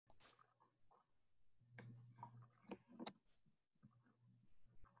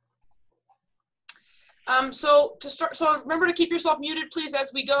So to start, so remember to keep yourself muted, please,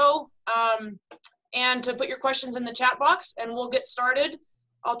 as we go, and to put your questions in the chat box, and we'll get started.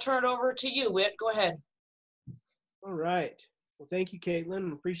 I'll turn it over to you, Whit. Go ahead. All right. Well, thank you,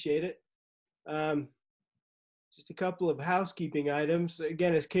 Caitlin. Appreciate it. Just a couple of housekeeping items.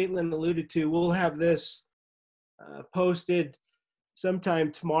 Again, as Caitlin alluded to, we'll have this posted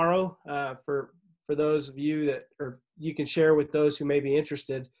sometime tomorrow for those of you that, or you can share with those who may be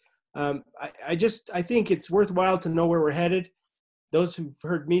interested. I think it's worthwhile to know where we're headed. Those who've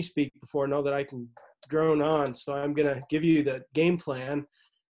heard me speak before know that I can drone on, so I'm going to give you the game plan.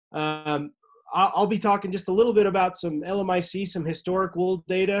 I'll be talking just a little bit about some LMIC, some historic wool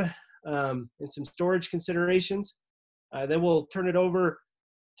data, and some storage considerations. Then we'll turn it over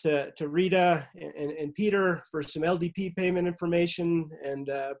to Rita and Peter for some LDP payment information and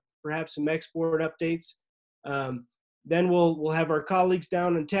perhaps some export updates. Then we'll have our colleagues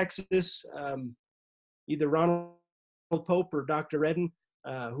down in Texas, either Ronald Pope or Dr. Redden,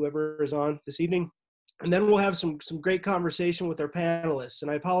 whoever is on this evening. And then we'll have some great conversation with our panelists. And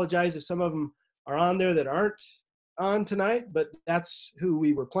I apologize if some of them are on there that aren't on tonight, but that's who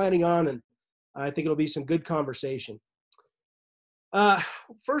we were planning on, and I think it'll be some good conversation.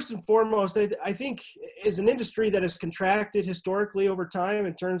 First and foremost, I think as an industry that has contracted historically over time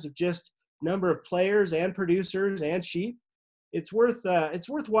in terms of just number of players and producers and sheep, it's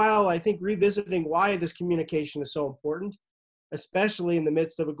worthwhile, I think, revisiting why this communication is so important, especially in the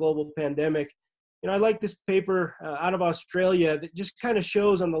midst of a global pandemic. You know, I like this paper out of Australia that just kind of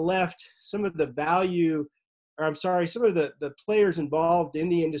shows on the left some of the value, or I'm sorry, some of the players involved in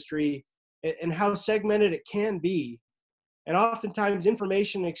the industry and how segmented it can be. And oftentimes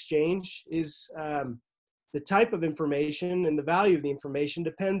information exchange is the type of information, and the value of the information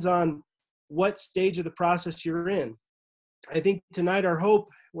depends on what stage of the process you're in. I think tonight our hope,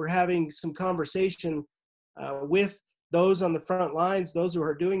 we're having some conversation with those on the front lines, those who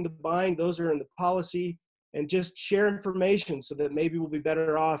are doing the buying, those who are in the policy, and just share information so that maybe we'll be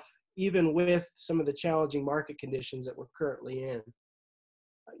better off even with some of the challenging market conditions that we're currently in.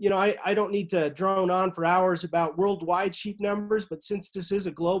 You know, I don't need to drone on for hours about worldwide sheep numbers, but since this is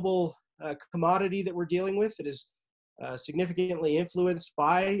a global commodity that we're dealing with, it is significantly influenced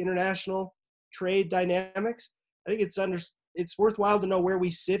by international trade dynamics. I think it's worthwhile to know where we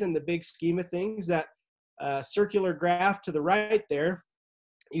sit in the big scheme of things. That circular graph to the right there,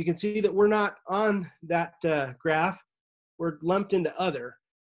 you can see that we're not on that graph. We're lumped into other.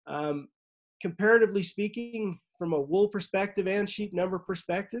 Comparatively speaking, from a wool perspective and sheep number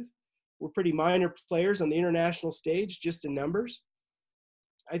perspective, we're pretty minor players on the international stage, just in numbers.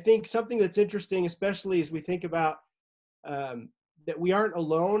 I think something that's interesting, especially as we think about that we aren't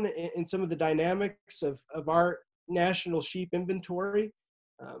alone in some of the dynamics of our national sheep inventory.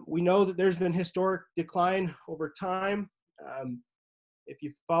 We know that there's been historic decline over time. If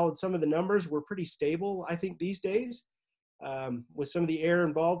you've followed some of the numbers, we're pretty stable, I think, these days. With some of the error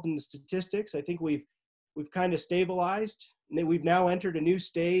involved in the statistics, I think we've kind of stabilized, and then we've now entered a new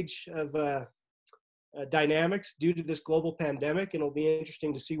stage of dynamics due to this global pandemic, and it'll be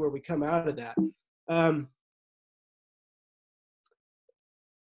interesting to see where we come out of that.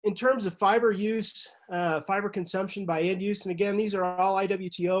 In terms of fiber use, fiber consumption by end use, and again, these are all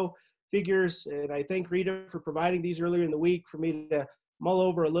IWTO figures, and I thank Rita for providing these earlier in the week for me to mull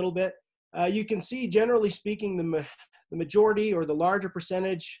over a little bit. You can see, generally speaking, the majority or the larger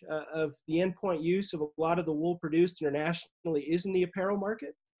percentage of the endpoint use of a lot of the wool produced internationally is in the apparel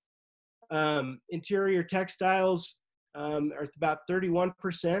market. Interior textiles are about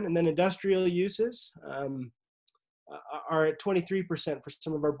 31%, and then industrial uses are at 23% for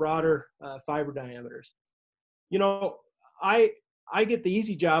some of our broader fiber diameters. You know, I get the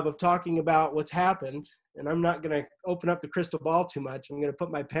easy job of talking about what's happened, and I'm not going to open up the crystal ball too much. I'm going to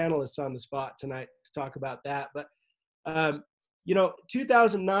put my panelists on the spot tonight to talk about that. But you know,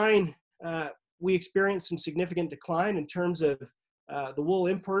 2009, we experienced some significant decline in terms of the wool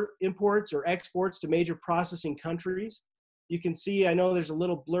imports or exports to major processing countries. You can see, I know there's a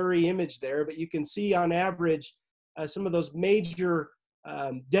little blurry image there, but you can see on average some of those major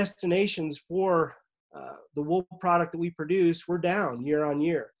destinations for the wool product that we produce were down year on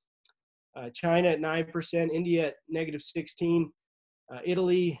year. China at 9%, India at -16%,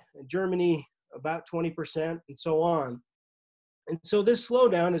 Italy, Germany about 20%, and so on. And so this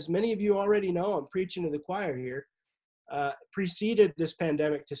slowdown, as many of you already know, I'm preaching to the choir here, preceded this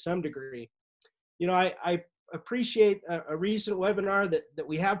pandemic to some degree. You know, I appreciate a recent webinar that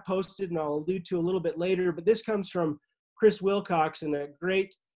we have posted, and I'll allude to a little bit later, but this comes from Chris Wilcox in a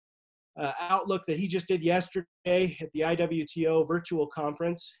great outlook that he just did yesterday at the IWTO virtual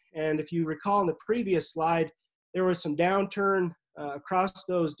conference. And if you recall in the previous slide, there was some downturn across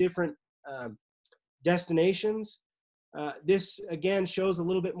those different destinations. This again shows a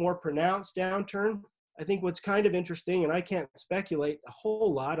little bit more pronounced downturn. I think what's kind of interesting, and I can't speculate a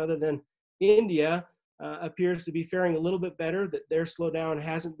whole lot other than India appears to be faring a little bit better, that their slowdown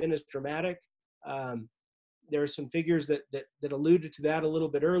hasn't been as dramatic. There are some figures that alluded to that a little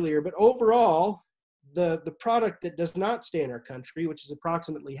bit earlier, but overall, the product that does not stay in our country, which is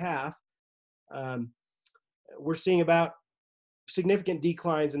approximately half, we're seeing about significant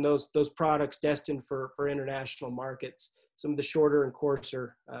declines in those products destined for international markets, some of the shorter and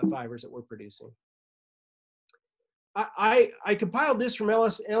coarser fibers that we're producing. I compiled this from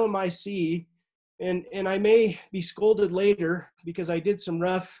LMIC, and I may be scolded later because I did some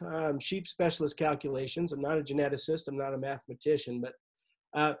rough sheep specialist calculations. I'm not a geneticist, I'm not a mathematician,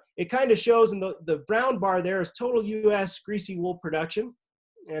 but it kind of shows in the brown bar there is total US greasy wool production,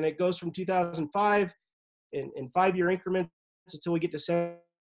 and it goes from 2005 in 5-year increments until we get to 17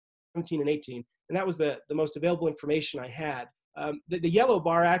 and 18. And that was the most available information I had. The yellow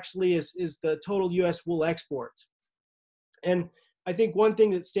bar actually is the total US wool exports. And I think one thing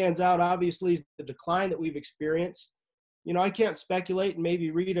that stands out obviously is the decline that we've experienced. You know, I can't speculate, and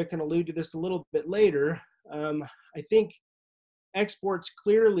maybe Rita can allude to this a little bit later. I think exports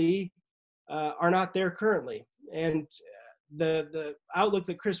clearly are not there currently. And the outlook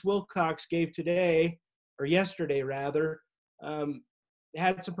that Chris Wilcox gave today, or yesterday rather,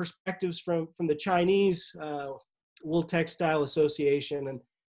 had some perspectives from the Chinese Wool Textile Association, and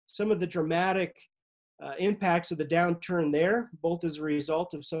some of the dramatic impacts of the downturn there, both as a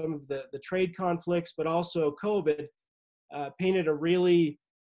result of some of the trade conflicts, but also COVID, painted a really,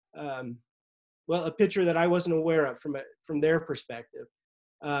 a picture that I wasn't aware of from their perspective.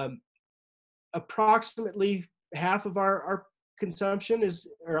 Approximately half of our consumption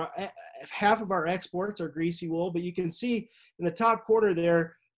or half of our exports are greasy wool, but you can see in the top corner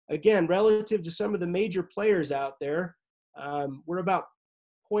there, again, relative to some of the major players out there, we're about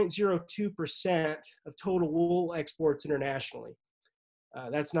 0.02% of total wool exports internationally.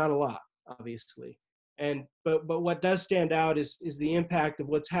 That's not a lot, obviously. But what does stand out is the impact of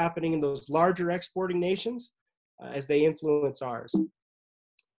what's happening in those larger exporting nations as they influence ours.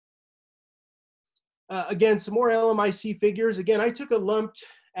 Again, some more LMIC figures. Again, I took a lumped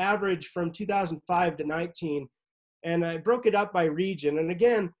average from 2005 to 19, and I broke it up by region. And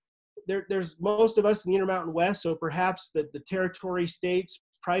again, there's most of us in the Intermountain West, so perhaps the territory states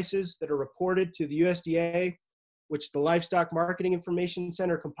prices that are reported to the USDA, which the Livestock Marketing Information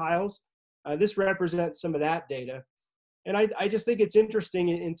Center compiles. This represents some of that data. And I just think it's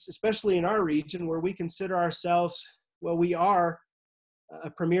interesting, especially in our region where we consider ourselves, well, we are a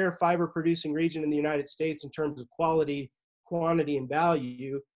premier fiber producing region in the United States in terms of quality, quantity, and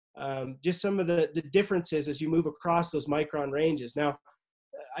value. Just some of the differences as you move across those micron ranges. Now,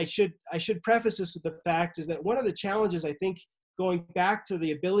 I should preface this with the fact is that one of the challenges, I think, going back to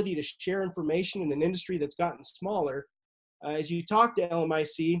the ability to share information in an industry that's gotten smaller, as you talk to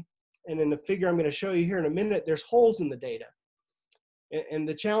LMIC, and in the figure I'm going to show you here in a minute, there's holes in the data. And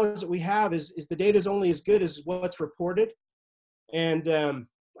the challenge that we have is the data is only as good as what's reported. And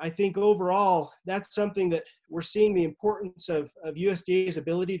I think overall, that's something that we're seeing the importance of USDA's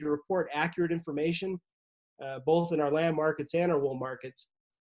ability to report accurate information, both in our lamb markets and our wool markets,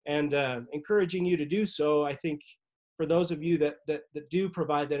 and encouraging you to do so. I think for those of you that do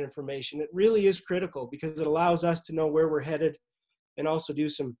provide that information, it really is critical because it allows us to know where we're headed and also do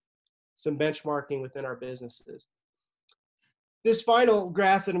some benchmarking within our businesses. This final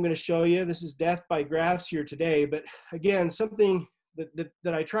graph that I'm going to show you, this is death by graphs here today, but again, something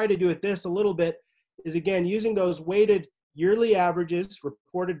that I try to do with this a little bit is, again, using those weighted yearly averages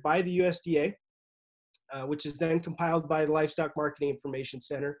reported by the USDA, which is then compiled by the Livestock Marketing Information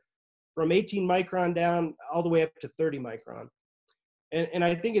Center, from 18 micron down all the way up to 30 micron. And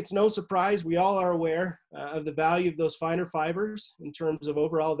I think it's no surprise, we all are aware of the value of those finer fibers in terms of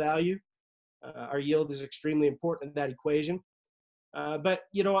overall value. Our yield is extremely important in that equation. But,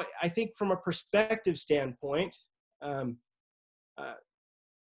 you know, I think from a perspective standpoint,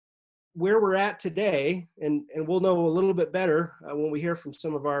 where we're at today, and we'll know a little bit better when we hear from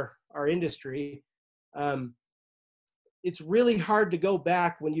some of our industry, it's really hard to go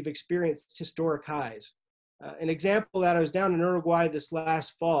back when you've experienced historic highs. An example that I was down in Uruguay this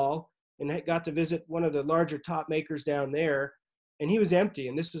last fall and got to visit one of the larger top makers down there, and he was empty,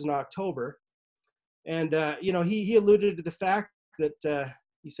 and this was in October. And, you know, he alluded to the fact that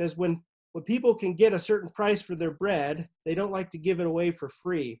he says when people can get a certain price for their bread, they don't like to give it away for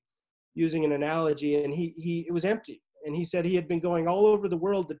free. using an analogy, and it was empty. And he said he had been going all over the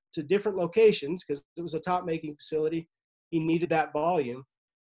world to different locations because it was a top making facility. He needed that volume.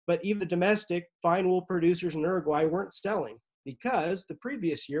 But even the domestic fine wool producers in Uruguay weren't selling because the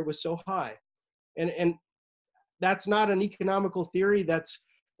previous year was so high. And that's not an economical theory. That's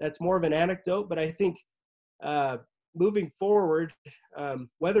more of an anecdote. But I think moving forward,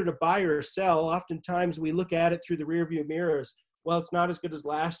 whether to buy or sell, oftentimes we look at it through the rearview mirrors. Well, it's not as good as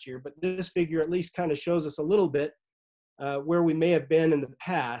last year, but this figure at least kind of shows us a little bit where we may have been in the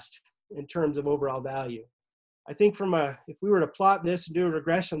past in terms of overall value. I think if we were to plot this and do a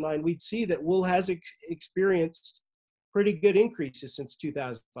regression line, we'd see that wool has experienced pretty good increases since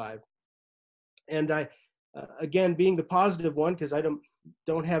 2005. And again, being the positive one, because I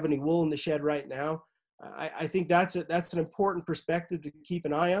don't have any wool in the shed right now, I think that's an important perspective to keep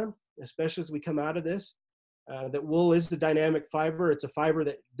an eye on, especially as we come out of this. That wool is the dynamic fiber. It's a fiber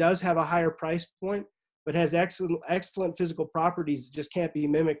that does have a higher price point, but has excellent physical properties that just can't be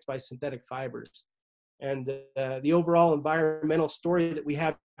mimicked by synthetic fibers. And the overall environmental story that we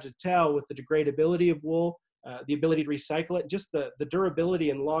have to tell with the degradability of wool, the ability to recycle it, just the durability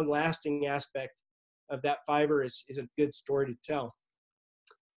and long-lasting aspect of that fiber is a good story to tell.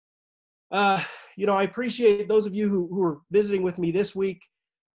 I appreciate those of you who are visiting with me this week.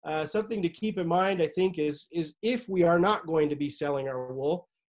 Something to keep in mind, I think, is if we are not going to be selling our wool,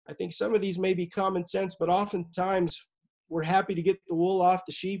 I think some of these may be common sense, but oftentimes we're happy to get the wool off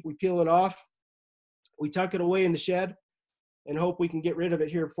the sheep. We peel it off, we tuck it away in the shed, and hope we can get rid of it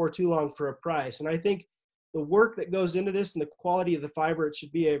here before too long for a price. And I think the work that goes into this and the quality of the fiber, it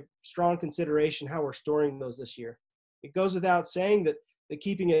should be a strong consideration how we're storing those this year. It goes without saying that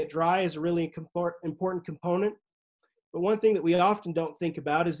keeping it dry is a really important component. But one thing that we often don't think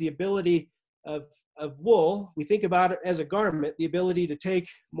about is the ability of wool. We think about it as a garment, the ability to take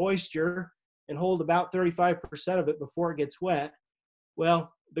moisture and hold about 35% of it before it gets wet.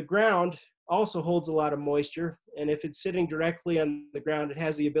 Well, the ground also holds a lot of moisture, and if it's sitting directly on the ground, it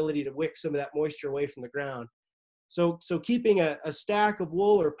has the ability to wick some of that moisture away from the ground. So keeping a stack of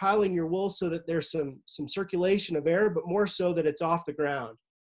wool or piling your wool so that there's some circulation of air, but more so that it's off the ground.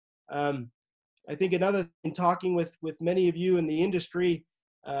 I think another thing, talking with many of you in the industry,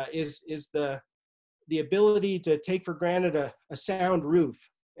 is the ability to take for granted a sound roof,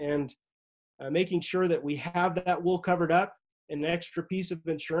 and making sure that we have that wool covered up, and an extra piece of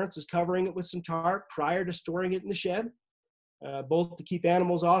insurance is covering it with some tarp prior to storing it in the shed, both to keep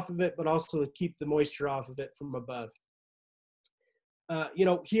animals off of it, but also to keep the moisture off of it from above.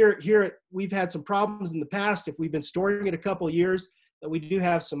 Here we've had some problems in the past. If we've been storing it a couple of years, that we do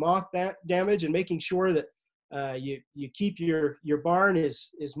have some moth damage, and making sure that you keep your barn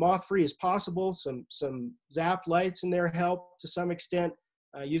as moth-free as possible. Some ZAP lights in there help to some extent,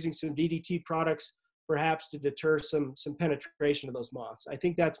 using some DDT products perhaps to deter some penetration of those moths. I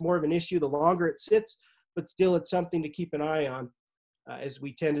think that's more of an issue the longer it sits, but still it's something to keep an eye on as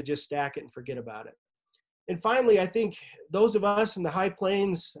we tend to just stack it and forget about it. And finally, I think those of us in the high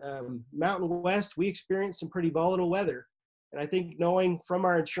plains, Mountain West, we experience some pretty volatile weather. And I think knowing from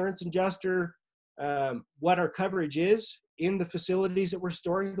our insurance adjuster what our coverage is in the facilities that we're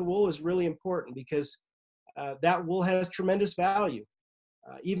storing the wool is really important, because that wool has tremendous value.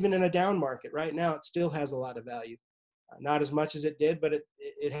 Even in a down market right now, it still has a lot of value. Not as much as it did, but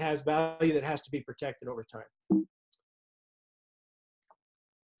it has value that has to be protected over time.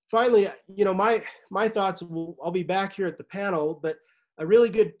 Finally, my thoughts, I'll be back here at the panel, but a really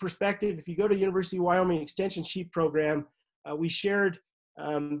good perspective, if you go to the University of Wyoming Extension Sheep Program, we shared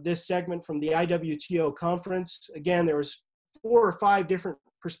this segment from the IWTO conference. Again, there was 4 or 5 different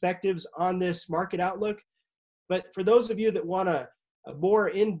perspectives on this market outlook. But for those of you that want a more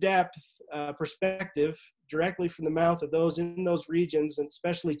in-depth perspective directly from the mouth of those in those regions, and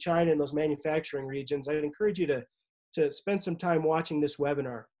especially China and those manufacturing regions, I'd encourage you to spend some time watching this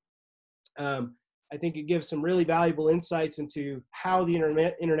webinar. I think it gives some really valuable insights into how the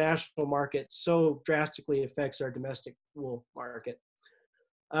international market so drastically affects our domestic wool market.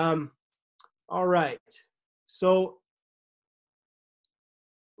 All right. So,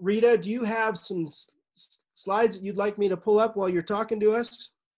 Rita, do you have some slides that you'd like me to pull up while you're talking to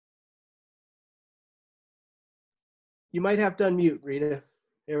us? You might have to unmute, Rita.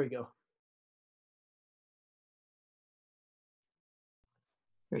 There we go.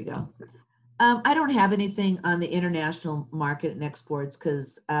 There we go. I don't have anything on the international market and exports,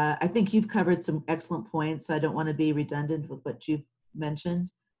 because I think you've covered some excellent points. So I don't want to be redundant with what you've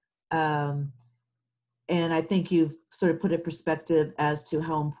mentioned. And I think you've sort of put a perspective as to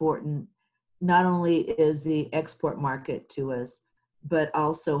how important not only is the export market to us, but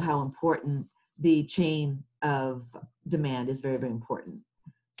also how important the chain of demand is very, very important.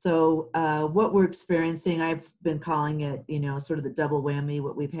 So what we're experiencing, I've been calling it, sort of the double whammy.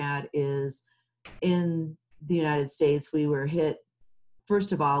 What we've had is in the United States, we were hit,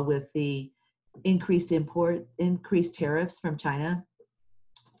 first of all, with the increased tariffs from China.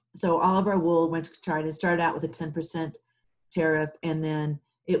 So all of our wool went to China. It started out with a 10% tariff, and then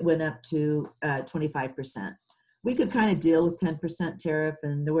it went up to 25%. We could kind of deal with 10% tariff,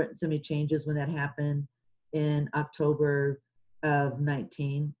 and there weren't so many changes when that happened in October of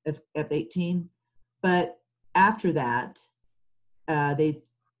 18. But after that, they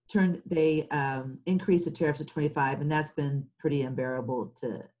increased the tariffs to 25, and that's been pretty unbearable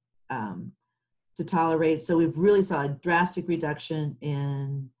to tolerate. So we've really saw a drastic reduction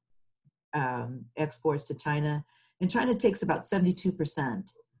in exports to China, and China takes about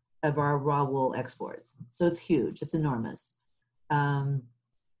 72% of our raw wool exports. So it's huge, it's enormous.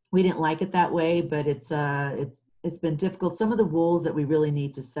 We didn't like it that way, but it's been difficult. Some of the wools that we really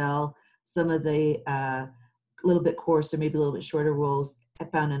need to sell, some of the little bit coarser, maybe a little bit shorter wools,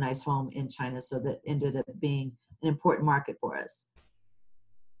 have found a nice home in China, so that ended up being an important market for us.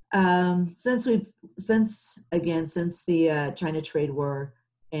 Since the China trade war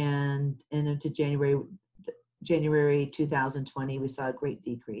and into January 2020, we saw a great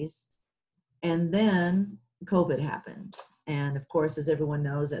decrease. And then COVID happened. And of course, as everyone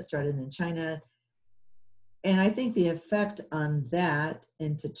knows, that started in China. And I think the effect on that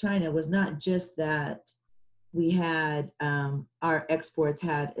into China was not just that we had, our exports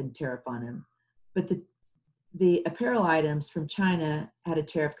had a tariff on them, but the apparel items from China had a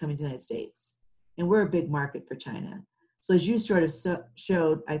tariff coming to the United States. And we're a big market for China. So as you sort of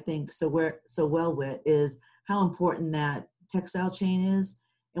showed, I think, so well with, is how important that textile chain is.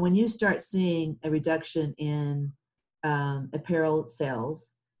 And when you start seeing a reduction in apparel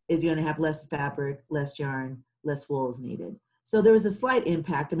sales, you're going to have less fabric, less yarn, less wool is needed. So there was a slight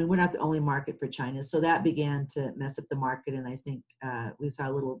impact. I mean, we're not the only market for China. So that began to mess up the market. And I think we saw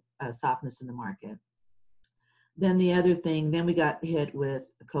a little softness in the market. Then the other thing, then we got hit with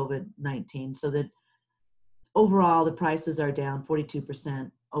COVID-19. So that overall, the prices are down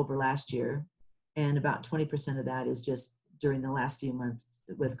 42% over last year. And about 20% of that is just during the last few months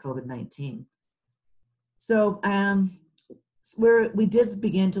with COVID-19. So we did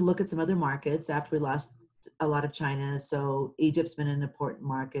begin to look at some other markets after we lost a lot of China. So Egypt's been an important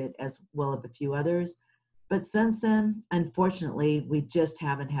market, as well as a few others. But since then, unfortunately, we just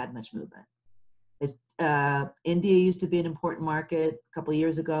haven't had much movement. India used to be an important market a couple of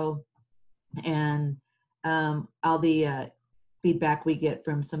years ago. And all the feedback we get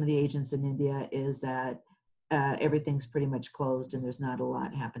from some of the agents in India is that everything's pretty much closed and there's not a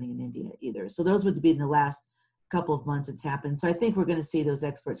lot happening in India either. So those would be in the last couple of months it's happened. So I think we're going to see those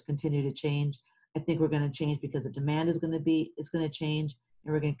exports continue to change. I think we're going to change because the demand is going to change,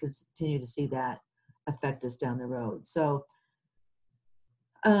 and we're going to continue to see that affect us down the road. So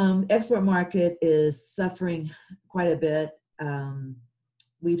export market is suffering quite a bit.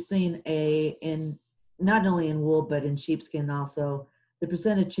 We've seen not only in wool, but in sheepskin also, the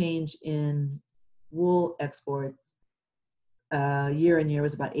percentage change in wool exports year on year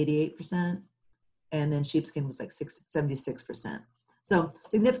was about 88%. And then sheepskin was like 76%. So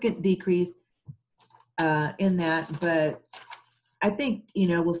significant decrease in that. But I think,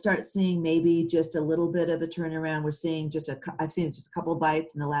 we'll start seeing maybe just a little bit of a turnaround. We're seeing I've seen just a couple of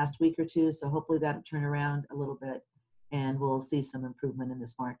bites in the last week or two. So hopefully that'll turn around a little bit and we'll see some improvement in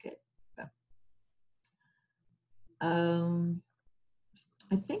this market.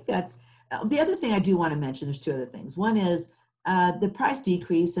 I think that's the other thing I do want to mention. There's two other things. One is the price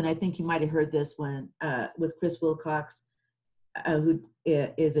decrease, and I think you might have heard this one with Chris Wilcox, who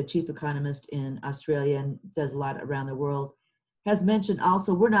is a chief economist in Australia and does a lot around the world, has mentioned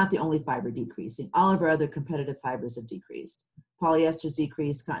also we're not the only fiber decreasing. All of our other competitive fibers have decreased. Polyester's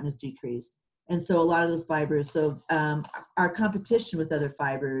decreased, cotton has decreased. And so a lot of those fibers, so our competition with other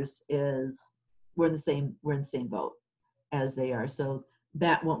fibers is we're in the same boat as they are. So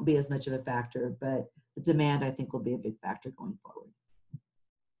that won't be as much of a factor, but the demand, I think, will be a big factor going forward.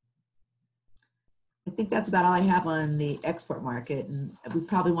 I think that's about all I have on the export market, and we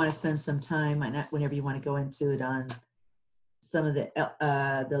probably want to spend some time, whenever you want to go into it, on some of the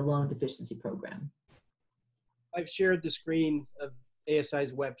loan deficiency program. I've shared the screen of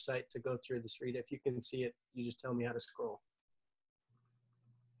ASI's website to go through this, Rita. If you can see it, you just tell me how to scroll.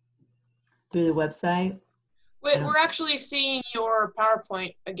 Through the website? We're actually seeing your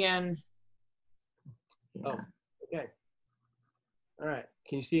PowerPoint again. Yeah. Oh, okay. All right.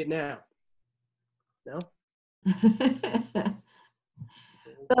 Can you see it now? No?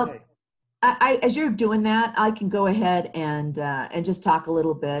 Well, Okay. as you're doing that, I can go ahead and just talk a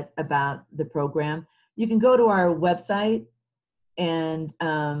little bit about the program. You can go to our website and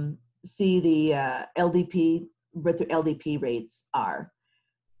see the LDP, what the LDP rates are.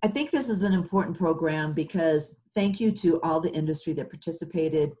 I think this is an important program because thank you to all the industry that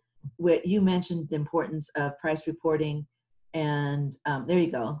participated. You mentioned the importance of price reporting, and there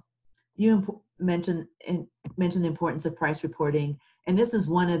you go. You mentioned the importance of price reporting, and this is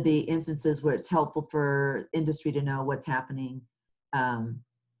one of the instances where it's helpful for industry to know what's happening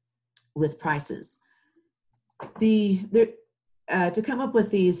with prices. To come up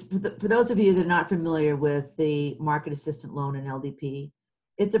with these, for those of you that are not familiar with the Market Assistant Loan and LDP,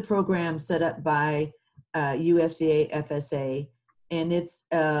 it's a program set up by USDA FSA, and it's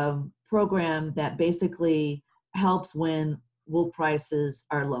a program that basically helps when wool prices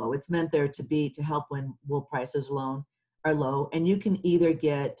are low. It's meant there to help when wool prices are low, and you can either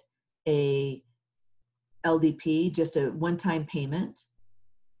get a LDP, just a one-time payment,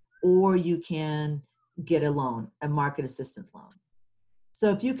 or you can get a loan, a market assistance loan. So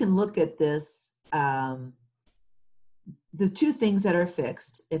if you can look at this, the two things that are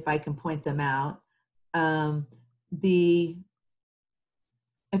fixed, if I can point them out,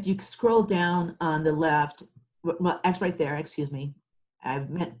 if you scroll down on the left, well, actually right there, excuse me, I've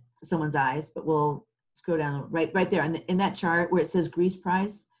meant someone's eyes, but we'll scroll down right there. In that chart where it says grease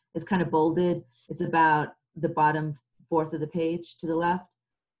price, it's kind of bolded. It's about the bottom fourth of the page to the left.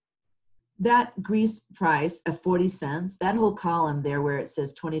 That grease price of 40 cents, that whole column there where it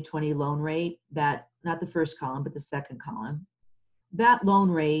says 2020 loan rate, that, not the first column, but the second column, that loan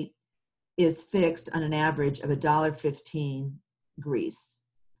rate is fixed on an average of $1.15 grease.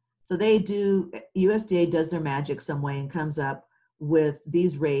 So USDA does their magic some way and comes up with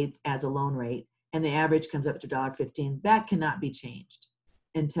these rates as a loan rate, and the average comes up to $1.15. That cannot be changed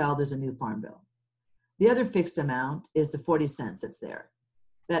until there's a new farm bill. The other fixed amount is the 40 cents that's there.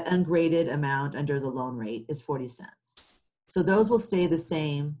 That ungraded amount under the loan rate is 40 cents. So those will stay the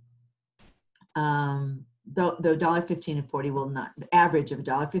same. The $1.15 and 40 will not, the average of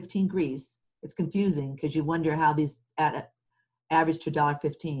 $1.15 grease, it's confusing because you wonder how these average to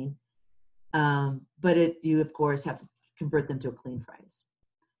 $1.15. But you of course have to convert them to a clean price.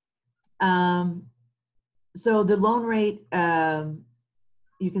 So the loan rate,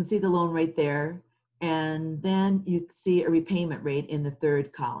 you can see the loan rate there. And then you see a repayment rate in the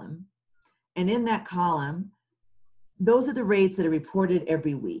third column. And in that column, those are the rates that are reported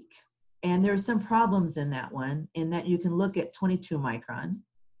every week. And there are some problems in that one, in that you can look at 22 micron.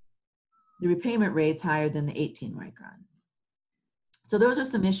 The repayment rate's higher than the 18 micron. So those are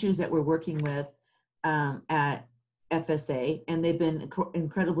some issues that we're working with at FSA, and they've been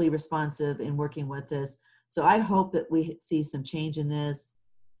incredibly responsive in working with this. So I hope that we see some change in this.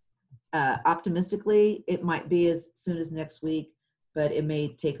 Optimistically, it might be as soon as next week, but it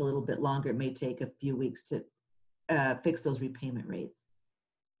may take a little bit longer. It may take a few weeks to fix those repayment rates.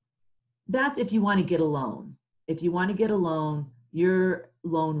 That's if you want to get a loan. If you want to get a loan,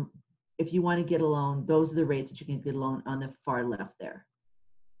 if you want to get a loan, those are the rates that you can get a loan on the far left there.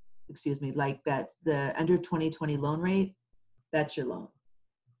 Excuse me, like that, the under 2020 loan rate, that's your loan.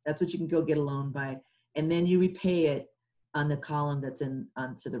 That's what you can go get a loan by. And then you repay it on the column that's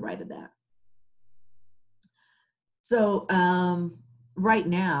to the right of that. So right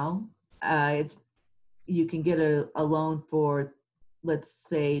now, you can get a loan for, let's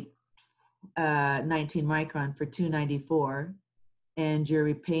say, 19 micron for $294, and your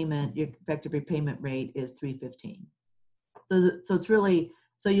effective repayment rate is $315. So it's really,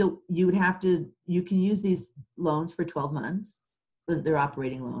 so you can use these loans for 12 months. So they're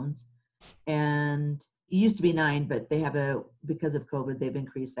operating loans, and it used to be 9, but they have because of COVID, they've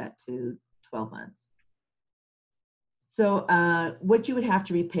increased that to 12 months. So what you would have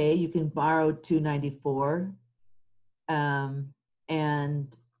to repay, you can borrow $294,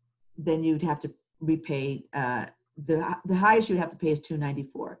 and then you'd have to repay, the highest you'd have to pay is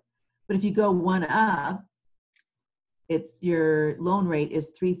 $294. But if you go one up, your loan rate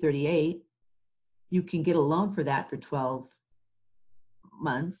is $338. You can get a loan for that for 12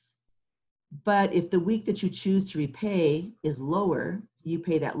 months. But if the week that you choose to repay is lower, you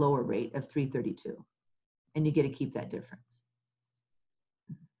pay that lower rate of $332, and you get to keep that difference.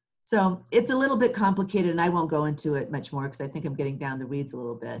 So it's a little bit complicated, and I won't go into it much more because I think I'm getting down the weeds a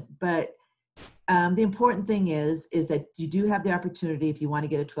little bit. But the important thing is that you do have the opportunity, if you want to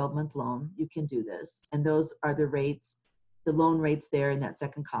get a 12-month loan, you can do this. And those are the rates, the loan rates there in that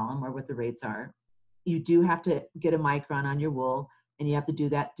second column are what the rates are. You do have to get a micron on your wool, and you have to do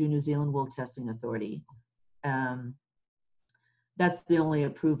that through New Zealand Wool Testing Authority. That's the only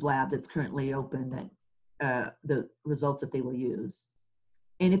approved lab that's currently open that the results that they will use.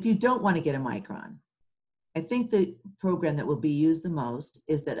 And if you don't want to get a micron, I think the program that will be used the most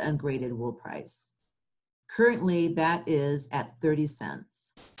is that ungraded wool price. Currently, that is at 30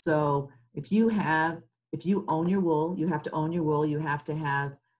 cents. So if you own your wool, you have to own your wool, you have to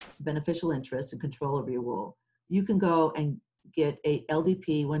have beneficial interest and control over your wool. You can go and get a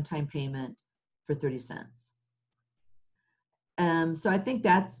LDP one-time payment for 30 cents. So I think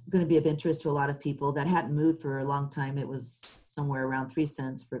that's going to be of interest to a lot of people that hadn't moved for a long time. It was somewhere around 3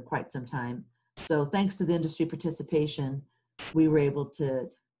 cents for quite some time. So thanks to the industry participation, we were able to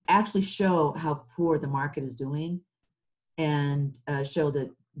actually show how poor the market is doing and show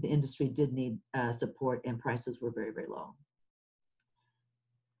that the industry did need support and prices were very, very low.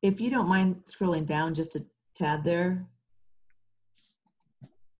 If you don't mind scrolling down just a tad there.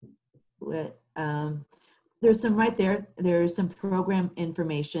 There's some right there. There's some program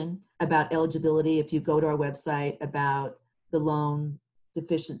information about eligibility. If you go to our website about the loan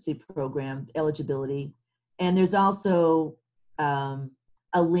deficiency program eligibility, and there's also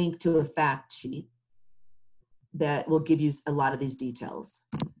a link to a fact sheet that will give you a lot of these details.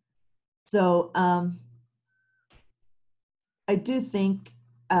 So I do think,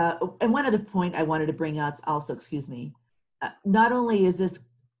 and one other point I wanted to bring up also, excuse me, not only is this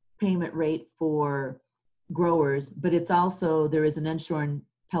payment rate for growers, but it's also, there is an unshorn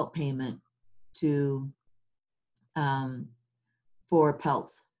pelt payment to for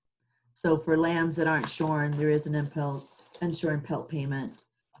pelts. So for lambs that aren't shorn, there is an unshorn pelt payment,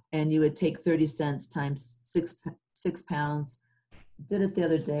 and you would take 30 cents times 6 pounds. Did it the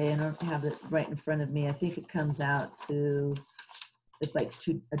other day. I don't have it right in front of me. I think it comes out to, it's like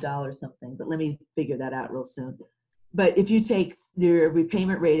 $1 something, but let me figure that out real soon. But if you take your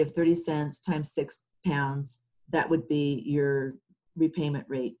repayment rate of 30 cents times 6 pounds, that would be your repayment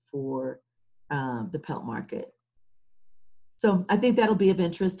rate for the pelt market. So I think that'll be of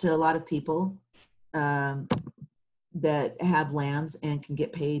interest to a lot of people that have lambs and can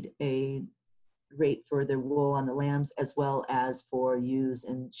get paid a rate for their wool on the lambs as well as for ewes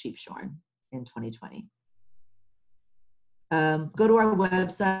and sheep shorn in 2020. Go to our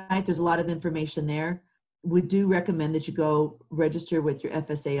website. There's a lot of information there. We do recommend that you go register with your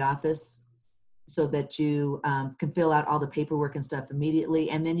FSA office so that you can fill out all the paperwork and stuff immediately,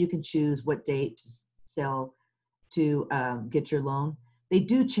 and then you can choose what date to sell to get your loan. They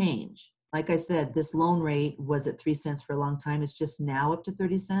do change. Like I said, this loan rate was at 3 cents for a long time. It's just now up to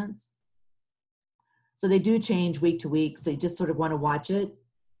 30 cents. So they do change week to week. So you just sort of want to watch it.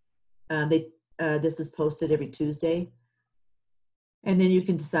 This is posted every Tuesday. And then you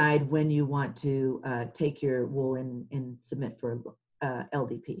can decide when you want to take your wool and submit for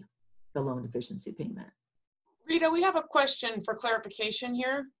LDP, the loan deficiency payment. Rita, we have a question for clarification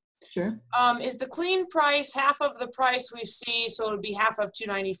here. Sure. Is the clean price half of the price we see, so it would be half of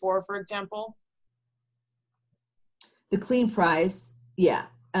 $2.94, for example? The clean price, yeah.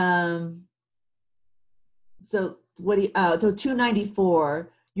 So what do you, so $2.94,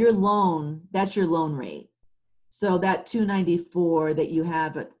 your loan, that's your loan rate. So that $2.94 that you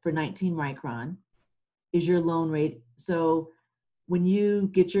have for 19 micron is your loan rate. So when you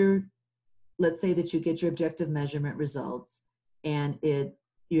get your, let's say that you get your objective measurement results and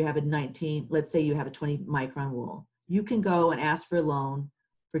you have a 19, let's say you have a 20 micron wool, you can go and ask for a loan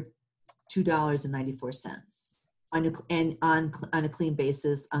for $2.94 on a clean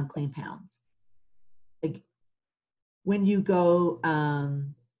basis on clean pounds. Like when you go,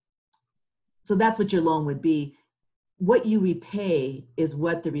 so that's what your loan would be. What you repay is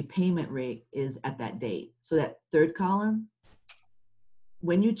what the repayment rate is at that date. So that third column,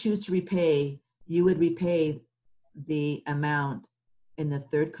 when you choose to repay, you would repay the amount in the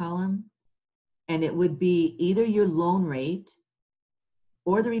third column, and it would be either your loan rate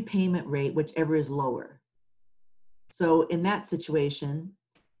or the repayment rate, whichever is lower. So in that situation,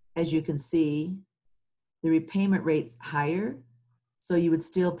 as you can see, the repayment rate's higher, so you would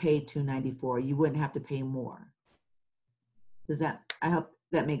still pay $2.94. You wouldn't have to pay more. Does that, I hope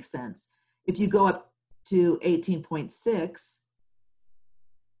that makes sense. If you go up to 18.6,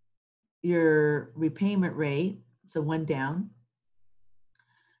 your repayment rate, so one down,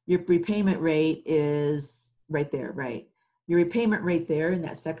 your repayment rate is right there, right? Your repayment rate there in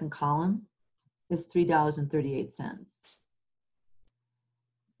that second column is $3.38.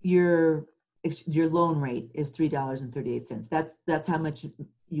 Your loan rate is $3.38. That's how much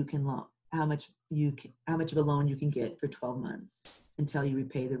you can loan, how much of a loan you can get for 12 months until you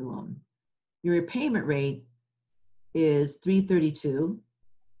repay the loan. Your repayment rate is $3.32.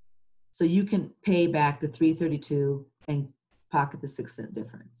 So you can pay back the $3.32 and pocket the 6-cent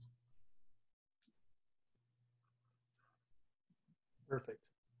difference. Perfect.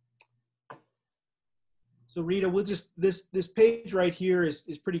 So Rita, we'll just, this page right here is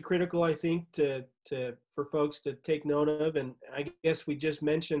pretty critical, I think, for folks to take note of. And I guess we just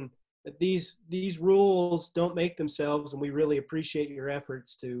mentioned that these rules don't make themselves, and we really appreciate your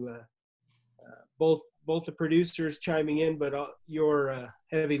efforts to both the producers chiming in, but your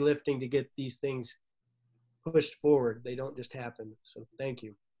heavy lifting to get these things pushed forward. They don't just happen. So thank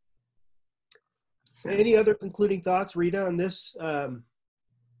you. Any other concluding thoughts, Rita, on this?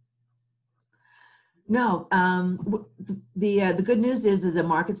 No, the good news is that the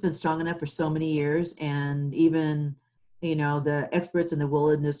market's been strong enough for so many years, and even, you know, the experts in the wool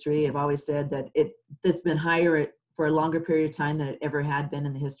industry have always said that it's been higher for a longer period of time than it ever had been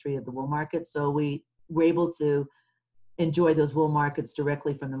in the history of the wool market. So we were able to enjoy those wool markets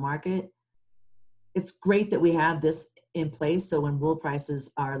directly from the market. It's great that we have this in place, so when wool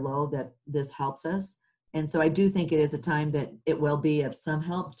prices are low, that this helps us. And so I do think it is a time that it will be of some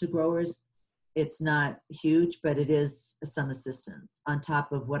help to growers. It's not huge, but it is some assistance on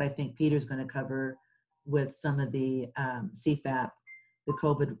top of what I think Peter's going to cover with some of the CFAP, the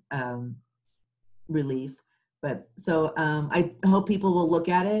COVID relief. But so I hope people will look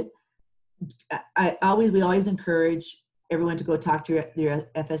at it. We always encourage everyone to go talk to your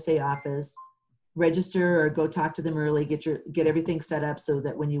FSA office, register, or go talk to them early, get everything set up so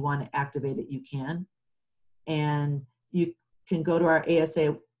that when you want to activate it, you can. And you can go to our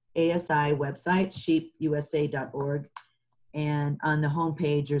ASI website, sheepusa.org, and on the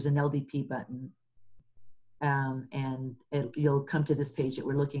homepage there's an LDP button, and you'll come to this page that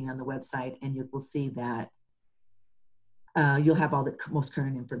we're looking on the website, and you will see that you'll have all the most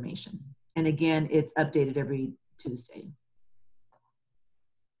current information. And again, it's updated every Tuesday.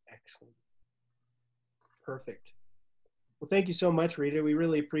 Excellent. Perfect. Well, thank you so much, Rita. We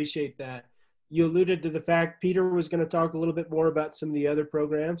really appreciate that. You alluded to the fact Peter was going to talk a little bit more about some of the other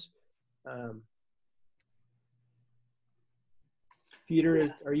programs. Peter,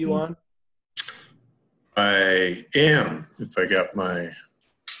 Yes, are you please. on? I am, if I got my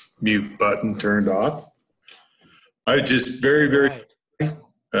mute button turned off. I just very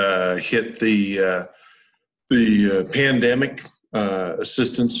hit the pandemic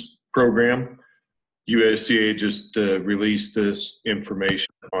assistance program. USDA just released this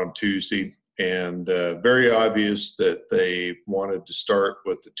information on Tuesday, and very obvious that they wanted to start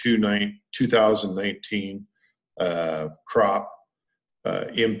with the 2019 crop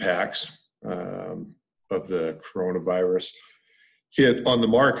impacts of the coronavirus hit on the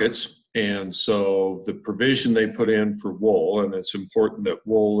markets. And so the provision they put in for wool, and it's important that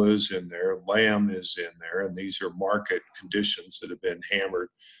wool is in there, lamb is in there, and these are market conditions that have been hammered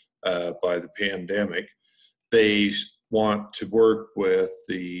by the pandemic. They want to work with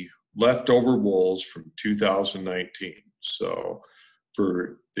the leftover wools from 2019. So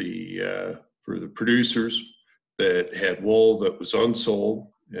for the producers that had wool that was unsold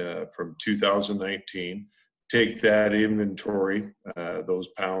from 2019, take that inventory, those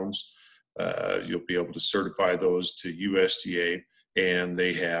pounds, you'll be able to certify those to USDA, and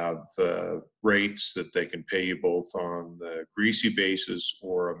they have rates that they can pay you both on the greasy basis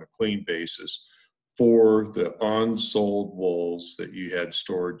or on the clean basis for the unsold wools that you had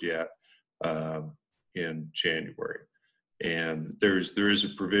stored yet in January. And there is a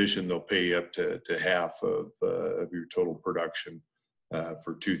provision they'll pay you up to half of your total production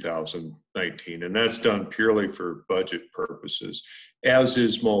for 2019, and that's done purely for budget purposes, as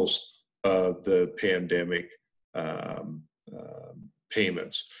is most of the pandemic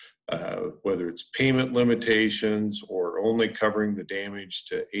payments, whether it's payment limitations or only covering the damage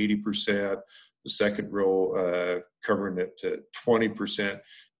to 80%, the second row covering it to 20%.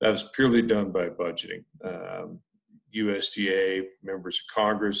 That was purely done by budgeting. USDA, members of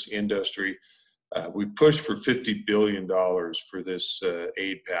Congress, industry, we pushed for $50 billion for this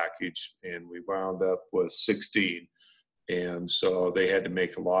aid package, and we wound up with 16. And so they had to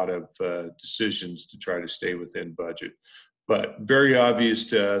make a lot of decisions to try to stay within budget. But very obvious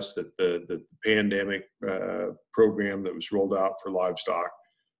to us that the pandemic program that was rolled out for livestock,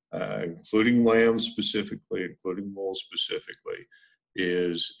 including lambs specifically, including wool specifically,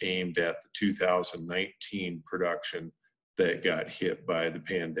 is aimed at the 2019 production that got hit by the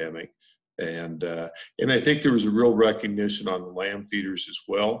pandemic. And I think there was a real recognition on the lamb feeders as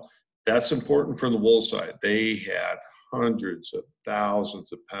well. That's important from the wool side. They had hundreds of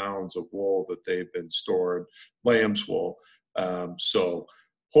thousands of pounds of wool that they've been storing, lamb's wool. So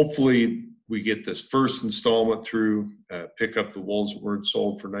hopefully we get this first installment through, pick up the wools that weren't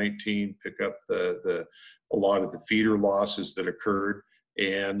sold for 19, pick up the a lot of the feeder losses that occurred.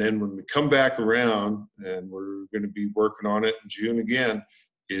 And then when we come back around, and we're going to be working on it in June again,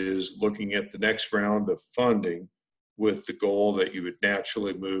 is looking at the next round of funding with the goal that you would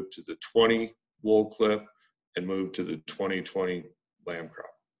naturally move to the 20 wool clip and move to the 2020 lamb crop.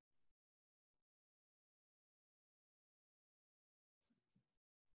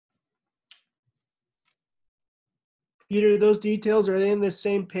 Peter, those details, are they in this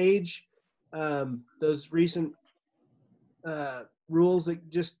same page? Those recent rules that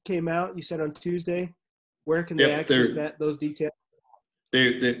just came out, you said on Tuesday? Where can they access those details?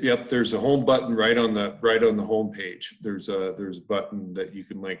 Yep, there's a home button right on the home page. There's a button that you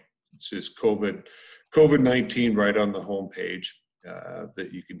can link. It says COVID-19 right on the home page, that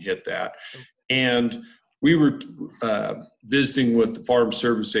you can hit that. And we were visiting with the Farm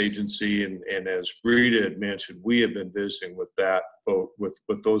Service Agency, and as Rita had mentioned, we have been visiting with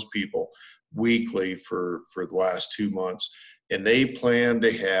with those people weekly for the last 2 months, and they plan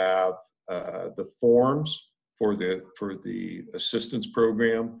to have the forms for the assistance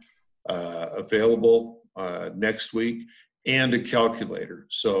program available next week, and a calculator,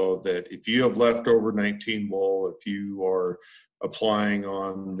 so that if you have leftover 19 wool, if you are applying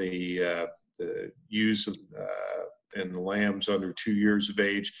on the use of and the lambs under 2 years of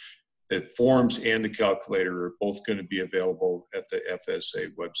age, the forms and the calculator are both going to be available at the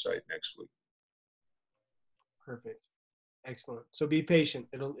FSA website next week. Perfect. Excellent. So be patient.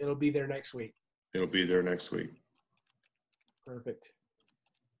 It'll be there next week. It'll be there next week. Perfect.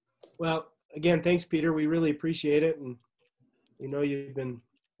 Well, again, thanks, Peter. We really appreciate it. And you know you've been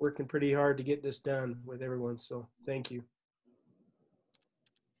working pretty hard to get this done with everyone. So thank you.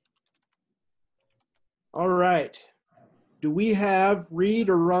 All right. Do we have Reed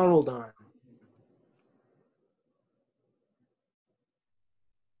or Ronald on?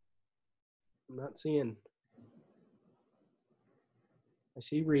 I'm not seeing. I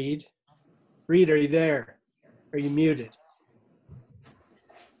see Reed. Reed, are you there? Are you muted?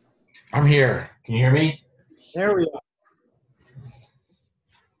 I'm here. Can you hear me? There we are.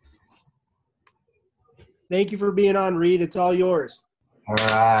 Thank you for being on, Reed. It's all yours. All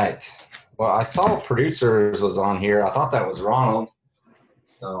right. Well, I saw producers was on here. I thought that was Ronald.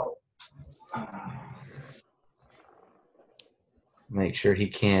 So make sure he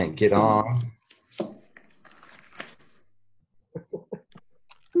can't get on.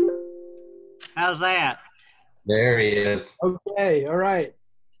 How's that? There he is. Okay. All right.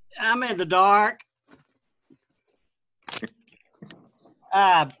 I'm in the dark.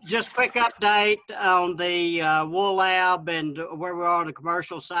 Just quick update on the Wool Lab and where we are on the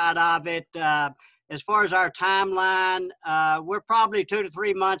commercial side of it. As far as our timeline, we're probably 2 to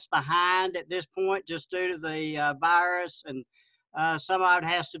 3 months behind at this point, just due to the virus, and some of it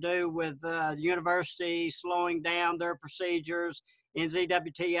has to do with the university slowing down their procedures.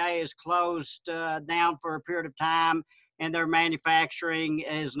 NZWTA is closed down for a period of time, and their manufacturing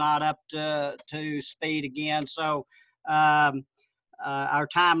is not up to speed again. So our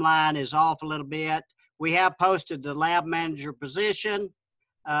timeline is off a little bit. We have posted the lab manager position.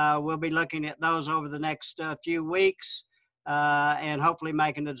 We'll be looking at those over the next few weeks and hopefully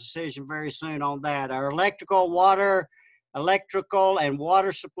making a decision very soon on that. Our electrical and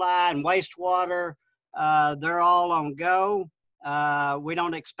water supply and wastewater, they're all on go. We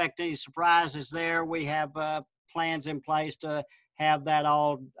don't expect any surprises there. We have plans in place to have that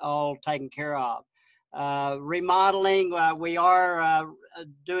all taken care of. Remodeling, we are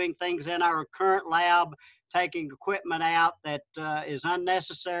doing things in our current lab, taking equipment out that is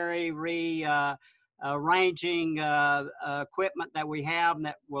unnecessary, arranging equipment that we have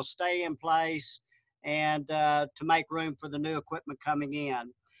that will stay in place, and to make room for the new equipment coming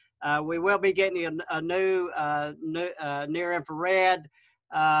in. We will be getting a new near infrared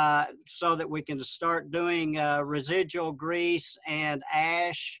so that we can start doing residual grease and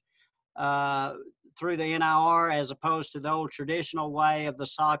ash through the NIR, as opposed to the old traditional way of the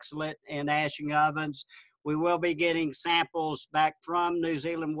Soxhlet and ashing ovens. We will be getting samples back from New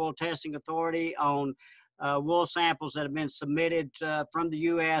Zealand Wool Testing Authority on wool samples that have been submitted from the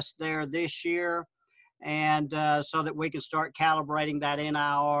U.S. there this year, and so that we can start calibrating that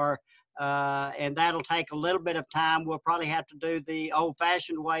NIR. And that'll take a little bit of time. We'll probably have to do the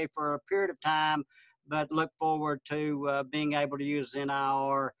old-fashioned way for a period of time, but look forward to being able to use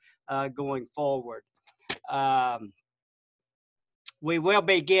NIR going forward. We will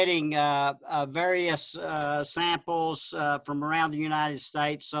be getting various samples from around the United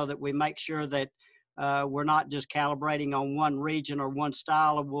States so that we make sure that we're not just calibrating on one region or one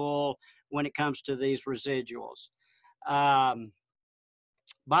style of wool when it comes to these residuals.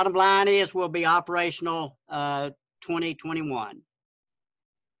 Bottom line is we'll be operational 2021.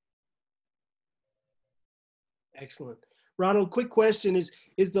 Excellent. Ronald, quick question. Is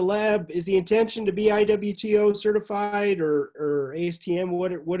the intention to be IWTO certified or ASTM?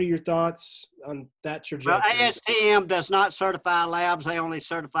 What are your thoughts on that trajectory? Well, ASTM does not certify labs. They only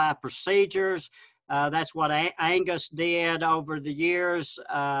certify procedures. That's what Angus did over the years.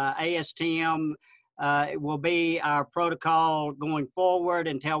 ASTM will be our protocol going forward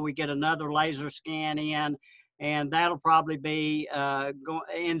until we get another laser scan in, and that'll probably be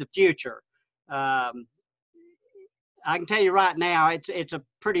in the future. I can tell you right now, it's a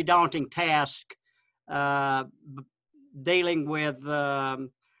pretty daunting task dealing with. Well,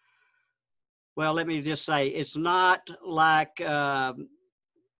 let me just say, it's not like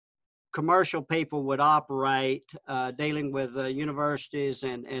commercial people would operate, dealing with universities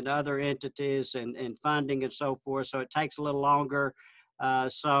and other entities and funding and so forth. So it takes a little longer.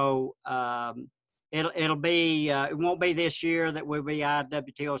 It'll be, it won't be this year that we'll be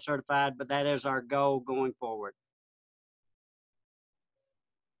IWTO certified, but that is our goal going forward.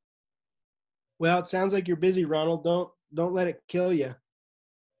 Well, it sounds like you're busy, Ronald. Don't let it kill you.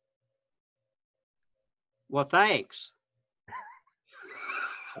 Well, thanks.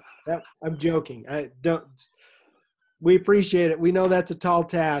 I'm joking. We appreciate it. We know that's a tall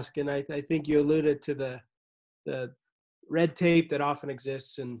task, and I think you alluded to the red tape that often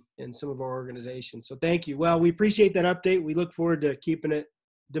exists in some of our organizations. So thank you. Well, we appreciate that update. We look forward to keeping it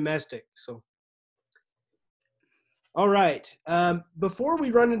domestic. So. All right. Before we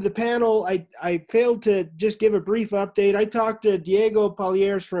run into the panel, I failed to just give a brief update. I talked to Diego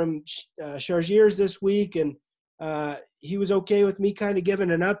Palieres from Chargeurs this week, and he was okay with me kind of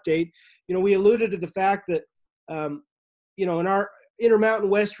giving an update. You know, we alluded to the fact that, in our Intermountain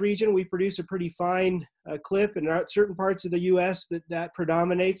West region, we produce a pretty fine clip, and certain parts of the U.S. that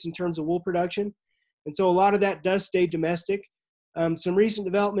predominates in terms of wool production. And so a lot of that does stay domestic. Some recent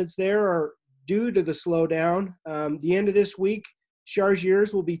developments there are due to the slowdown. The end of this week,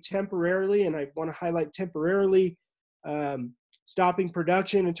 Chargeurs will be temporarily, and I want to highlight temporarily, stopping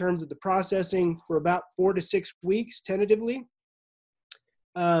production in terms of the processing for about 4 to 6 weeks tentatively.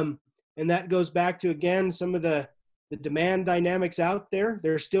 And that goes back to, again, some of the demand dynamics out there.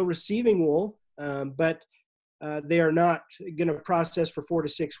 They're still receiving wool, but they are not going to process for 4 to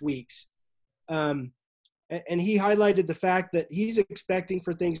 6 weeks. And he highlighted the fact that he's expecting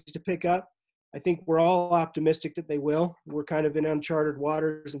for things to pick up. I think we're all optimistic that they will. We're kind of in uncharted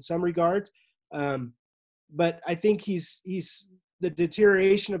waters in some regards. But I think he's the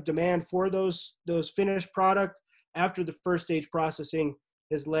deterioration of demand for those finished product after the first stage processing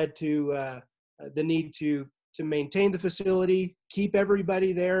has led to the need to maintain the facility, keep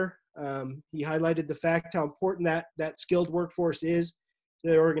everybody there. He highlighted the fact how important that skilled workforce is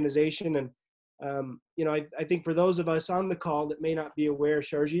to the organization. And I think for those of us on the call that may not be aware,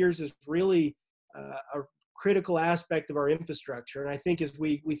 Chargeurs is really a critical aspect of our infrastructure. And I think as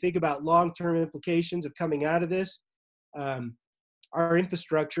we think about long-term implications of coming out of this, our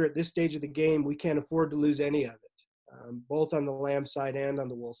infrastructure at this stage of the game, we can't afford to lose any of it, both on the lamb side and on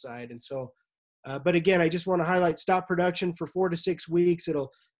the wool side. And so, but again, I just want to highlight stop production for 4 to 6 weeks.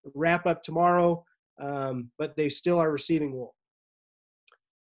 It'll wrap up tomorrow, but they still are receiving wool.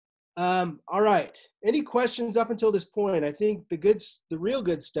 All right. Any questions up until this point? I think the real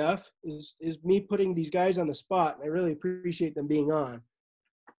good stuff is me putting these guys on the spot. I really appreciate them being on.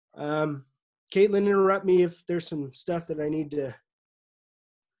 Caitlin, interrupt me if there's some stuff that I need to.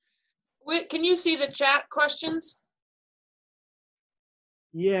 Wait, can you see the chat questions?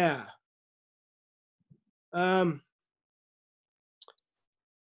 Yeah.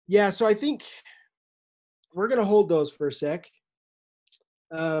 Yeah, so I think we're going to hold those for a sec.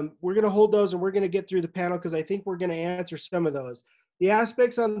 We're going to hold those and we're going to get through the panel because I think we're going to answer some of those. The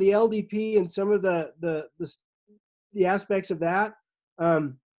aspects on the LDP and some of the aspects of that,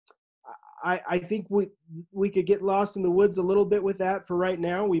 I think we could get lost in the woods a little bit with that for right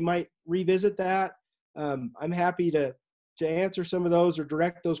now. We might revisit that. I'm happy to answer some of those or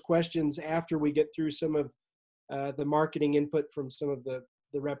direct those questions after we get through some of the marketing input from some of the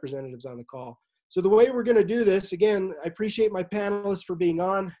representatives on the call. So the way we're going to do this, again, I appreciate my panelists for being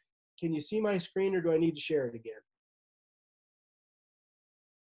on. Can you see my screen or do I need to share it again?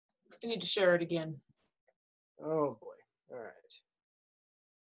 You need to share it again. Oh boy. All right.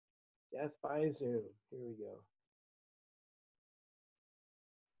 Death by Zoom. Here we go.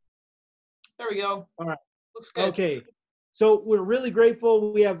 There we go. All right. Looks good. Okay. So we're really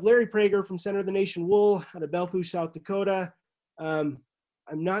grateful. We have Larry Prager from Center of the Nation Wool out of Belfouche, South Dakota. I'm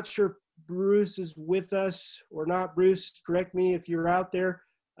not sure if Bruce is with us or not. Bruce, correct me if you're out there,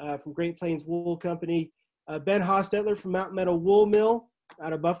 from Great Plains Wool Company. Ben Hostetler from Mountain Meadow Wool Mill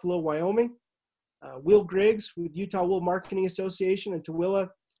out of Buffalo, Wyoming. Will Griggs with Utah Wool Marketing Association in Tooele.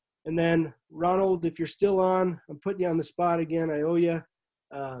 And then Ronald, if you're still on, I'm putting you on the spot again. I owe you,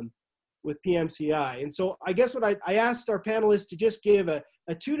 with PMCI. And so I guess what I asked our panelists to just give a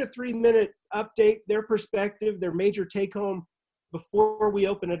 2 to 3 minute update, their perspective, their major take home before we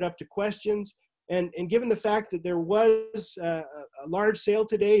open it up to questions. And given the fact that there was a large sale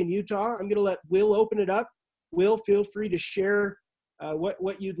today in Utah, I'm going to let Will open it up. Will, feel free to share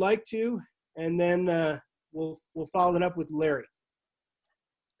what you'd like to, and then we'll follow it up with Larry.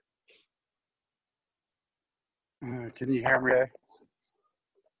 Can you hear me?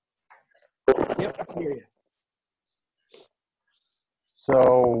 Yep, I can hear you.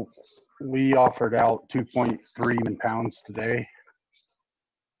 So we offered out 2.3 million pounds today.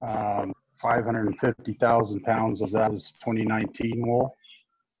 550,000 pounds of that is 2019 wool.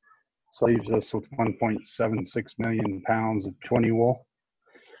 So leaves us with 1.76 million pounds of 20 wool.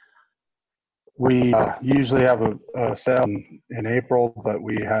 We usually have a sale in April, but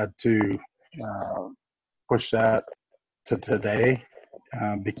we had to push that to today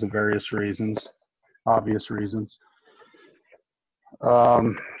because of various reasons, obvious reasons.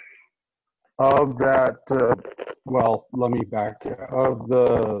 Of that, well, let me back. Of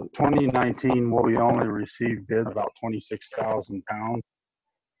the 2019, we only received bid about 26,000 pounds.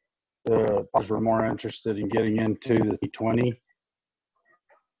 The buyers were more interested in getting into the 20.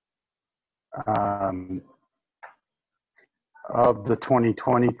 Of the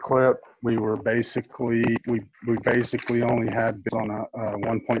 2020 clip, we basically only had bids on a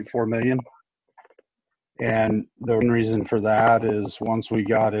 1.4 million. And the reason for that is once we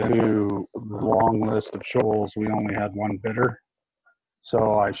got into the long list of shoals, we only had one bidder.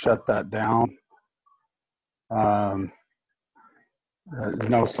 So I shut that down. There's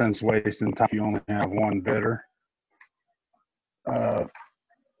no sense wasting time if you only have one bidder.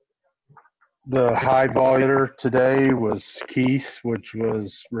 The high volume today was Keith, which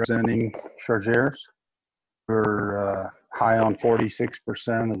was representing Chargeurs. We're high on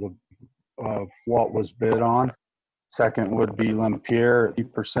 46% of what was bid on. Second would be Lempier at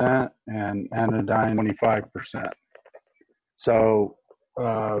 8% and Anodyne 25%. So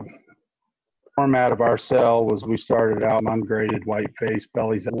format of our sale was we started out ungraded white face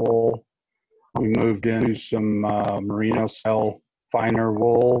bellies of wool. We moved into some merino cell finer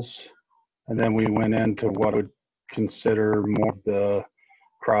wools, and then we went into what I would consider more of the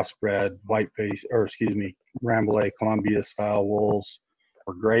crossbred white face, or excuse me, Rambouillet Columbia style wools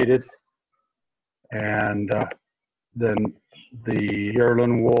were graded. And then the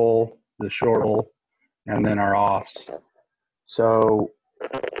yearling wool, the short wool, and then our offs. So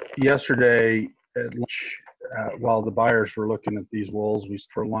yesterday at lunch, while the buyers were looking at these wools, we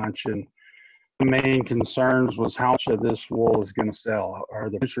for lunch, and the main concerns was how much of this wool is going to sell. Are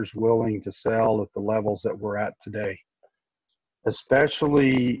the producers willing to sell at the levels that we're at today?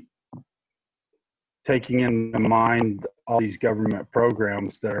 Especially taking into mind all these government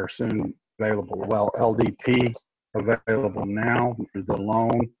programs that are soon available. Well, LDP available now for the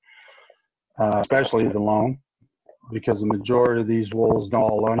loan, especially the loan, because the majority of these wools don't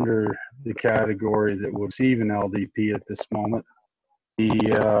fall under the category that would receive an LDP at this moment.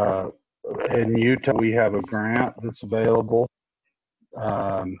 In Utah, we have a grant that's available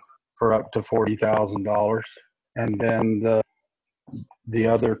for up to $40,000, and then the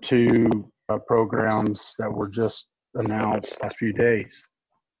other two programs that were just announced last few days.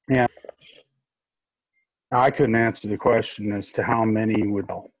 And I couldn't answer the question as to how many would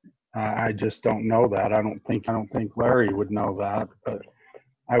know. I just don't know that. I don't think Larry would know that, but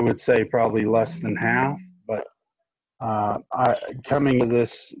I would say probably less than half. But coming to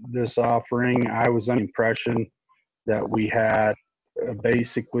this offering, I was under the impression that we had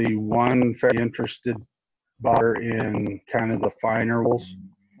basically one very interested buyer in kind of the finer wools,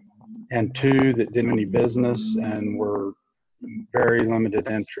 and two that didn't have any business and were very limited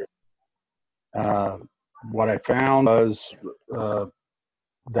interest. What I found was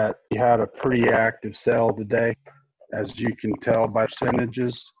that we had a pretty active sale today, as you can tell by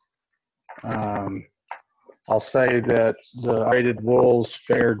percentages. I'll say that the graded wools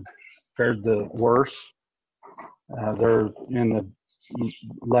fared the worst. They're in the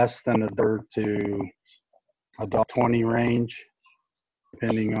less than $1 to $1.20 range,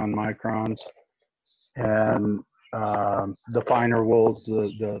 depending on microns. And the finer wools,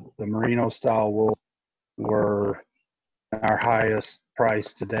 the merino style wool, were our highest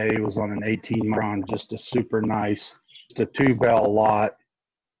price today was on an 18 micron, just a super nice, just a 2-bell lot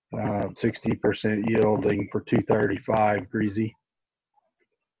 60% yielding for 235 greasy.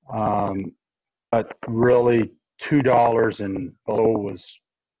 But really $2 and below was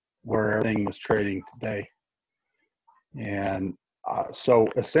where everything was trading today. And so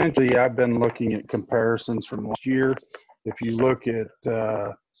essentially I've been looking at comparisons from last year. If you look at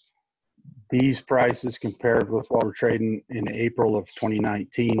these prices compared with what we're trading in April of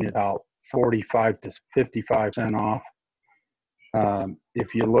 2019, about 45 to 55% off.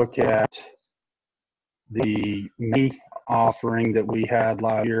 If you look at the May offering that we had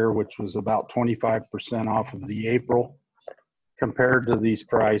last year, which was about 25% off of the April, compared to these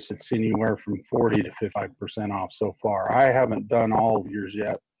prices, it's anywhere from 40 to 55% off so far. I haven't done all of yours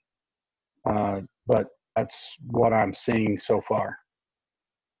yet, but that's what I'm seeing so far.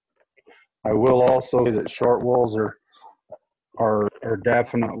 I will also say that short wools are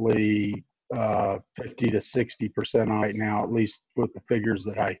definitely 50 to 60% right now, at least with the figures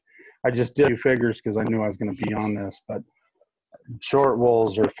that I just did figures because I knew I was going to be on this, but short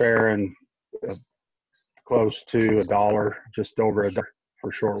wools are faring close to $1, just over $1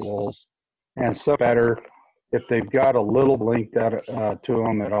 for short wools, and so better if they've got a little blink to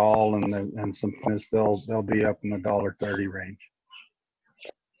them at all, and some finish, they'll be up in the $1.30 range.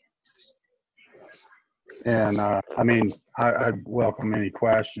 And I mean, I'd welcome any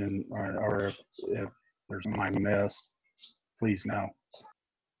question, or if there's something I missed, please know.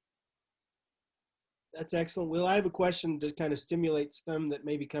 That's excellent. Will, I have a question to kind of stimulate some that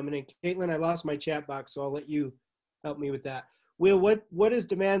may be coming in. Caitlin, I lost my chat box, so I'll let you help me with that. Will, what is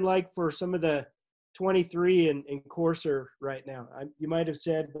demand like for some of the 23 and coarser right now? You might have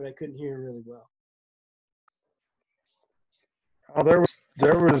said, but I couldn't hear really well. Oh, there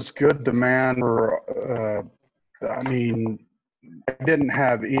was good demand for, I mean, I didn't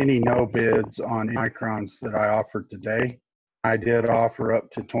have any no bids on microns that I offered today. I did offer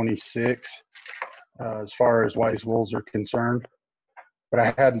up to 26 as far as white wools are concerned, but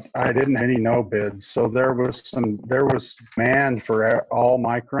I didn't have any no bids. So there was demand for all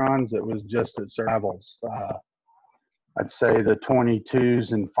microns. It was just at certain levels. I'd say the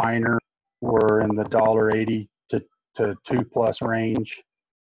 22s and finer were in the $1.80 to 2+ range.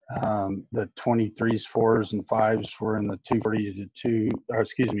 The 23s, 4s, and 5s were in the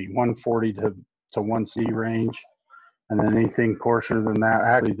 140 to 1C range. And then anything coarser than that,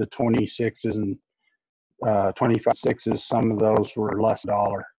 actually the 26s and 25/6s, some of those were less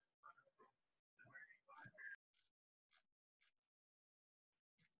 $1.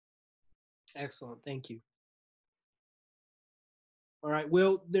 Excellent. Thank you. All right,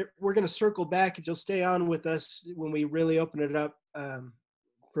 Will, we're going to circle back if you'll stay on with us when we really open it up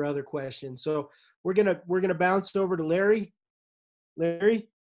for other questions. So we're gonna bounce over to Larry. Larry,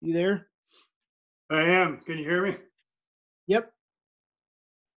 you there? I am. Can you hear me? Yep.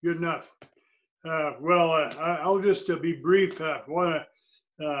 Good enough. I'll just be brief. Want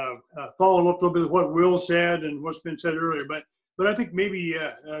to follow up a little bit with what Will said and what's been said earlier, but I think maybe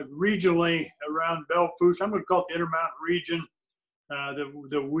regionally around Belle Fourche, I'm going to call it the Intermountain region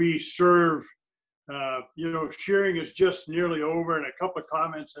that we serve. Shearing is just nearly over, and a couple of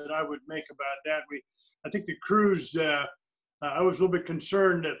comments that I would make about that. I think the crews, I was a little bit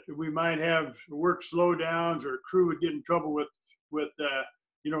concerned that we might have work slowdowns or crew would get in trouble with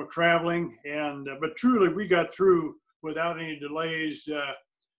traveling, but truly we got through without any delays.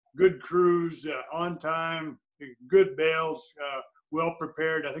 Good crews, on time, good bales, well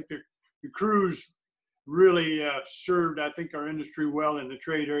prepared. I think the crews really served, I think, our industry well in the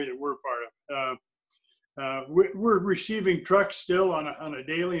trade area that we're part of. We're receiving trucks still on a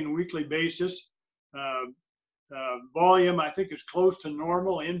daily and weekly basis. Volume, I think, is close to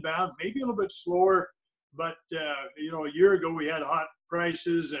normal inbound, maybe a little bit slower, but a year ago we had hot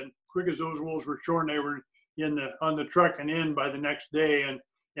prices, and quick as those wools were shorn, they were on the truck and in by the next day, and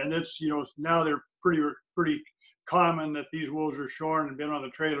it's now they're pretty common that these wools are shorn and been on the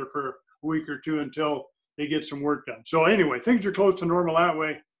trailer for a week or two until they get some work done. So anyway, things are close to normal that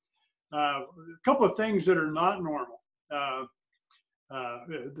way. A couple of things that are not normal.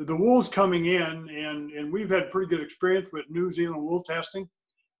 The wool's coming in, and we've had pretty good experience with New Zealand wool testing.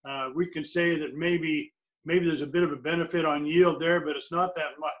 We can say that maybe there's a bit of a benefit on yield there, but it's not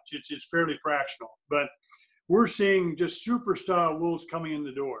that much. It's fairly fractional. But we're seeing just super style wools coming in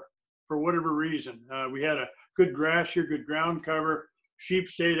the door for whatever reason. We had a good grass year, good ground cover. Sheep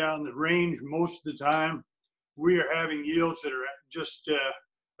stayed out in the range most of the time. We are having yields that are just,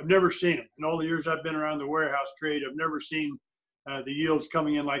 I've never seen them. In all the years I've been around the warehouse trade, I've never seen the yields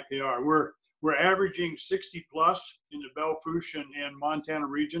coming in like they are. We're averaging 60 plus in the Belle Fourche and Montana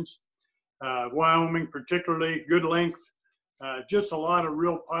regions. Wyoming particularly, good length, just a lot of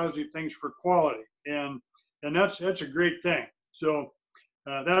real positive things for quality, and that's a great thing. So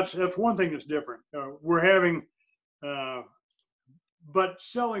that's one thing that's different. We're having, but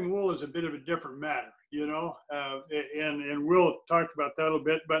selling wool is a bit of a different matter, you know, and we'll talk about that a little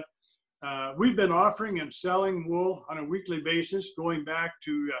bit. But we've been offering and selling wool on a weekly basis going back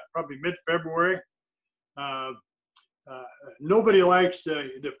to probably mid-February. Nobody likes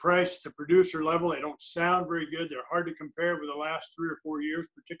the price at the producer level. They don't sound very good. They're hard to compare with the last 3 or 4 years,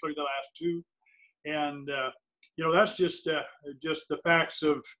 particularly the last 2. And you know, that's just the facts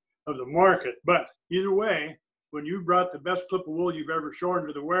of the market. But either way, when you brought the best clip of wool you've ever shorn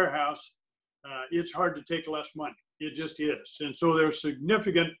to the warehouse, it's hard to take less money. It just is. And so there's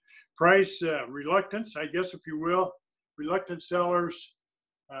significant price reluctance, I guess, if you will, reluctant sellers.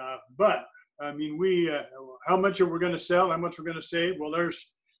 But I mean, how much are we going to sell? How much we're going to save? Well,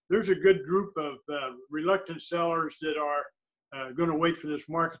 there's a good group of reluctant sellers that are going to wait for this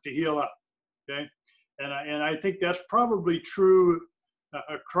market to heal up. Okay, and I think that's probably true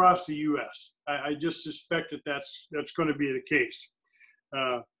across the U.S. I just suspect that that's going to be the case.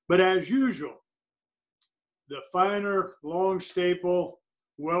 But as usual, the finer, long staple,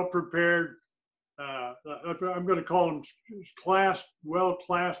 well-prepared, I'm going to call them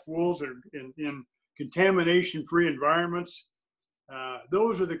well-classed wools that are in contamination-free environments.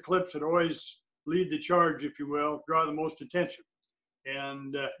 Those are the clips that always lead the charge, if you will, draw the most attention.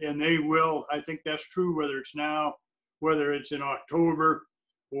 And they will, I think that's true whether it's now, whether it's in October,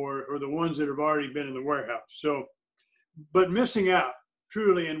 or the ones that have already been in the warehouse. So, but missing out,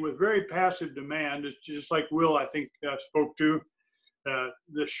 truly, and with very passive demand, it's just like Will, I think, spoke to,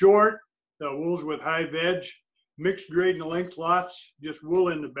 the short, wools with high veg, mixed grade and length lots, just wool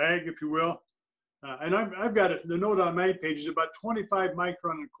in the bag, if you will. And I've got the note on my page is about 25 micron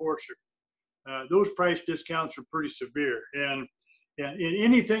and coarser. Those price discounts are pretty severe. And in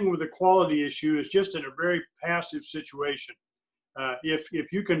anything with a quality issue is just in a very passive situation.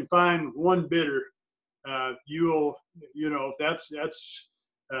 If you can find one bidder,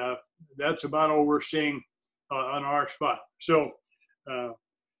 that's about all we're seeing on our spot. So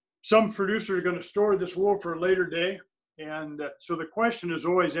some producers are going to store this wool for a later day, and so the question is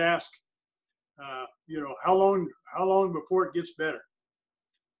always asked, how long before it gets better?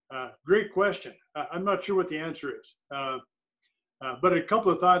 Great question. I'm not sure what the answer is, but a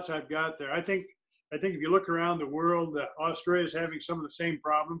couple of thoughts I've got there. I think if you look around the world, Australia is having some of the same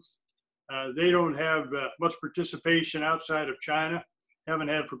problems. They don't have much participation outside of China, haven't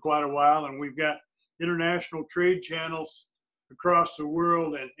had for quite a while, and we've got international trade channels across the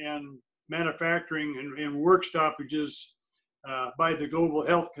world and manufacturing and work stoppages by the global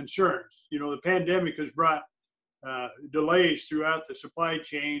health concerns. You know, the pandemic has brought delays throughout the supply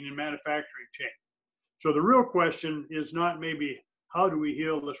chain and manufacturing chain. So the real question is not maybe how do we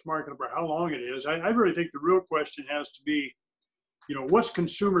heal this market or how long it is. I really think the real question has to be, what's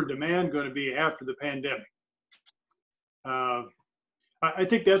consumer demand going to be after the pandemic? I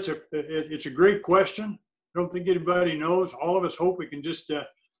think it's a great question. I don't think anybody knows. All of us hope we can just,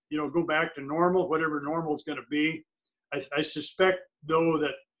 go back to normal, whatever normal is going to be. I suspect, though,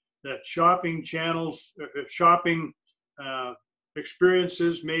 that shopping channels, shopping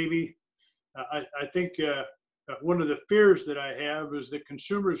experiences, maybe. I think one of the fears that I have is that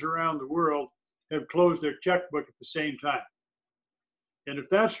consumers around the world have closed their checkbook at the same time. And if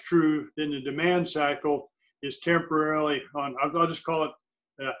that's true, then the demand cycle is temporarily on, I'll just call it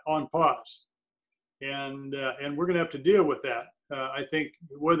on pause. And we're going to have to deal with that. I think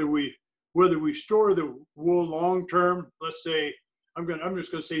whether we store the wool long term, let's say, I'm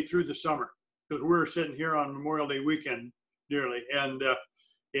just going to say through the summer, because we're sitting here on Memorial Day weekend nearly, and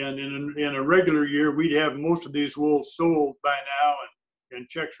in a regular year we'd have most of these wools sold by now and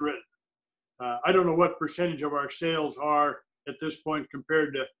checks written. I don't know what percentage of our sales are at this point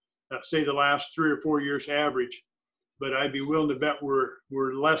compared to say the last 3 or 4 years average, but I'd be willing to bet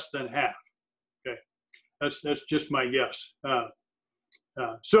we're less than half. Okay, that's just my guess.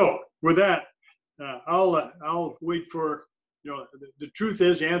 So with that, I'll wait for, the truth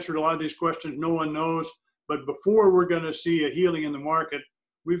is, the answer to a lot of these questions no one knows, but before we're going to see a healing in the market,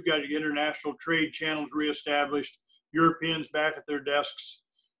 we've got to get international trade channels reestablished, Europeans back at their desks,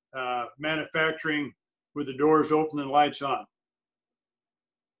 manufacturing with the doors open and lights on.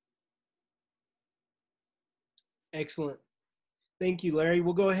 Excellent. Thank you, Larry.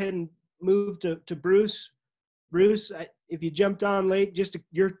 We'll go ahead and move to Bruce. Bruce, if you jumped on late, just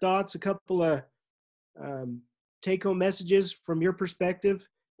your thoughts, a couple of take-home messages from your perspective,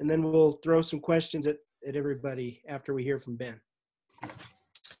 and then we'll throw some questions at everybody after we hear from Ben.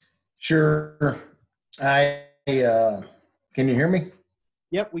 Sure. I Can you hear me?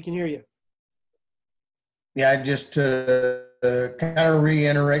 Yep, we can hear you. Yeah, just to kind of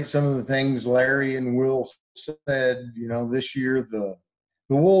reiterate some of the things Larry and Will said. You know, this year the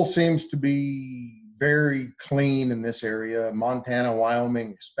wool seems to be very clean in this area, Montana,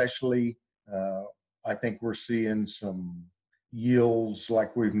 Wyoming, especially. I think we're seeing some yields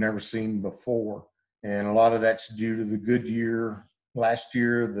like we've never seen before, and a lot of that's due to the good year last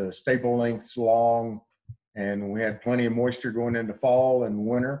year. The staple length's long, and we had plenty of moisture going into fall and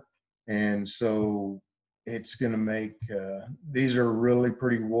winter, and so it's going to make these are really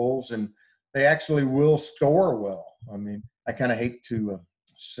pretty wools, and they actually will store well. I mean, I kind of hate to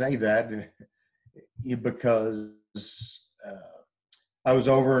say that because I was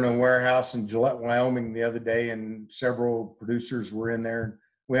over in a warehouse in Gillette, Wyoming the other day, and several producers were in there.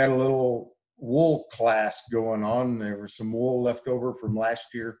 We had a little wool class going on. There was some wool left over from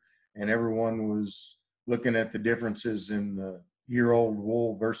last year, and everyone was looking at the differences in the year-old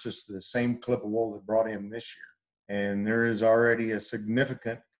wool versus the same clip of wool that brought in this year. And there is already a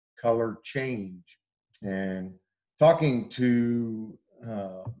significant color change. And talking to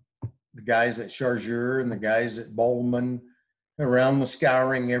the guys at Chargeur and the guys at Bowman around the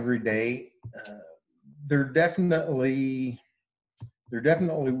scouring every day, there definitely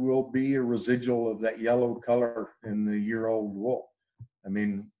will be a residual of that yellow color in the year-old wool. I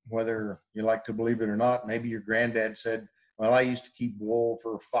mean, whether you like to believe it or not, maybe your granddad said, well, I used to keep wool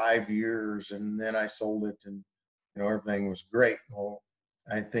for 5 years and then I sold it and, you know, everything was great. Well,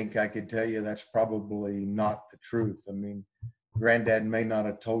 I think I could tell you that's probably not the truth. I mean, granddad may not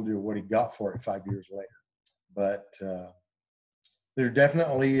have told you what he got for it 5 years later, but there's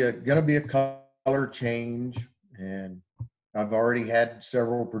definitely going to be a color change. And I've already had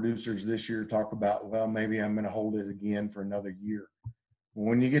several producers this year talk about, well, maybe I'm going to hold it again for another year.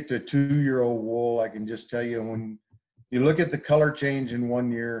 When you get to 2-year-old wool, I can just tell you, when you look at the color change in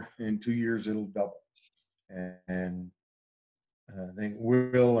 1 year, in 2 years, it'll double. And I think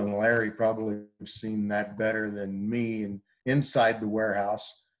Will and Larry probably have seen that better than me. And inside the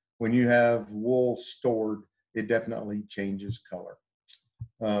warehouse, when you have wool stored, it definitely changes color.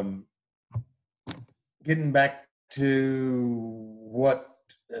 Getting back to what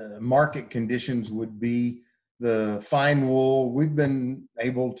market conditions would be, the fine wool, we've been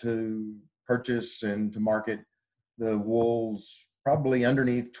able to purchase and to market the wools probably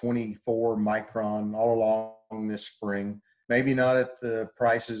underneath 24 micron all along this spring. Maybe not at the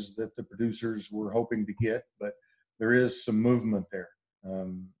prices that the producers were hoping to get, but there is some movement there.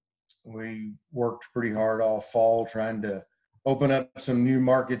 We worked pretty hard all fall trying to open up some new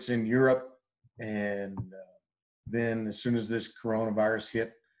markets in Europe. And then as soon as this coronavirus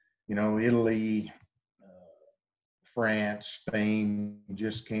hit, you know, Italy, France, Spain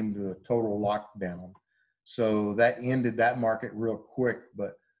just came to a total lockdown. So that ended that market real quick,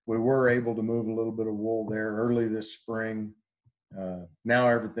 but we were able to move a little bit of wool there early this spring. Now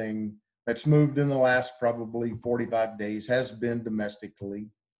everything that's moved in the last probably 45 days has been domestically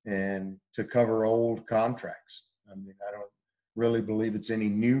and to cover old contracts. I mean, I don't really believe it's any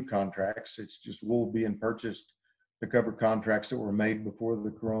new contracts. It's just wool being purchased to cover contracts that were made before the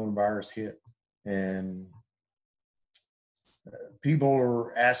coronavirus hit. And people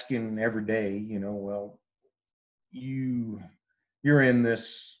are asking every day, you know, well, you're in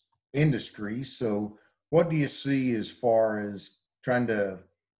this industry, so what do you see as far as trying to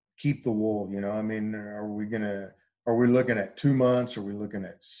keep the wool? You know, I mean, are we looking at 2 months? Are we looking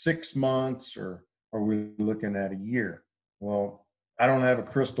at 6 months? Or are we looking at a year? Well, I don't have a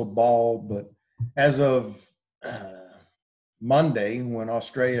crystal ball, but as of Monday, when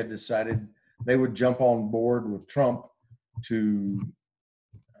Australia decided they would jump on board with Trump to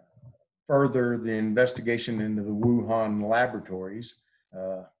further the investigation into the Wuhan laboratories,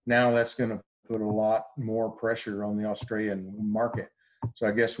 now that's going to put a lot more pressure on the Australian market. So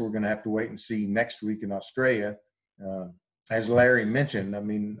I guess we're going to have to wait and see next week in Australia. As Larry mentioned, I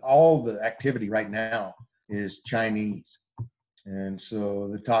mean, all the activity right now is Chinese. And so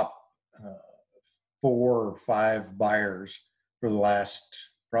the top 4 or 5 buyers for the last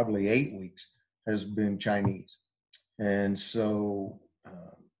probably 8 weeks has been Chinese. And so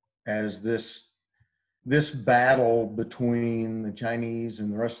as this battle between the Chinese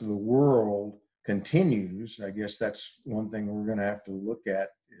and the rest of the world continues, I guess that's one thing we're going to have to look at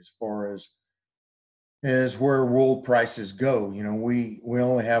as far as where wool prices go. You know, we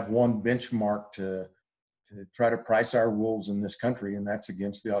only have one benchmark to try to price our wools in this country, and that's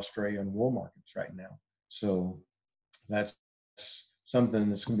against the Australian wool markets right now. So that's something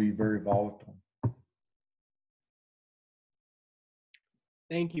that's going to be very volatile.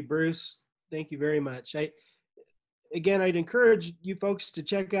 Thank you, Bruce. Thank you very much. again, I'd encourage you folks to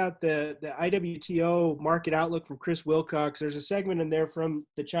check out the IWTO market outlook from Chris Wilcox. There's a segment in there from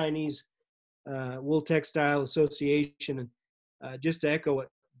the Chinese Wool Textile Association. And just to echo what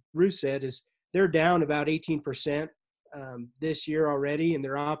Bruce said, is they're down about 18% this year already, and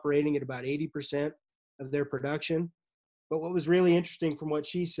they're operating at about 80% of their production. But what was really interesting from what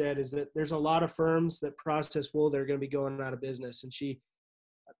she said is that there's a lot of firms that process wool that are going to be going out of business. And she,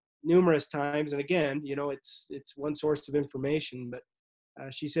 numerous times, and again, you know, it's one source of information, but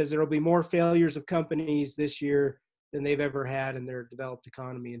she says there will be more failures of companies this year than they've ever had in their developed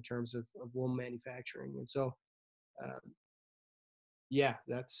economy in terms of wool manufacturing. And so, yeah,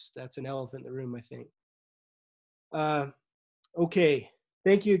 that's an elephant in the room, I think. Okay,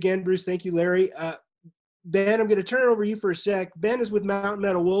 thank you again, Bruce. Thank you, Larry. Ben, I'm going to turn it over to you for a sec. Ben is with Mountain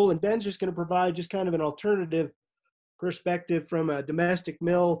Meadow Wool, and Ben's just going to provide just kind of an alternative perspective from a domestic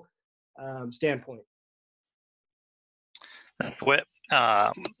mill standpoint. Whip.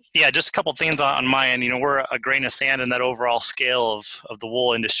 Yeah, just a couple things on my end. You know, we're a grain of sand in that overall scale of the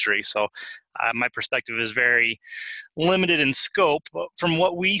wool industry. So my perspective is very limited in scope. But from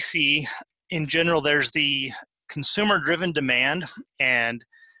what we see, in general, there's the consumer-driven demand, and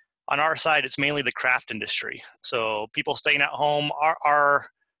on our side, it's mainly the craft industry. So people staying at home, our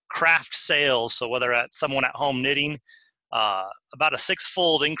craft sales, so whether that's someone at home knitting, about a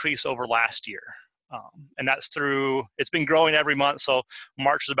 6-fold increase over last year. And that's through, it's been growing every month. So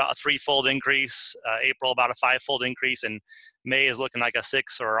March is about a 3-fold increase, April about a 5-fold increase, and May is looking like a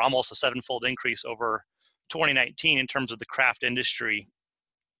 6 or almost a 7-fold increase over 2019 in terms of the craft industry.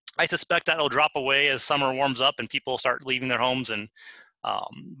 I suspect that'll drop away as summer warms up and people start leaving their homes, and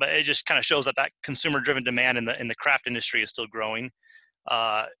but it just kind of shows that consumer-driven demand in the craft industry is still growing.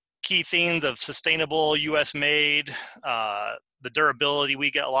 Key themes of sustainable, U.S. made, the durability. We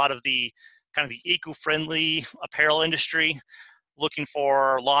get a lot of the kind of the eco-friendly apparel industry looking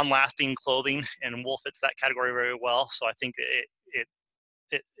for long-lasting clothing, and wool fits that category very well. So I think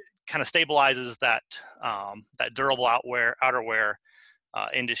it kind of stabilizes that that durable outerwear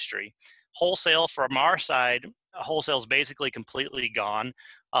industry. Wholesale from our side, wholesale is basically completely gone,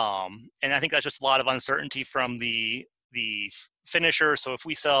 and I think that's just a lot of uncertainty from the finisher. So if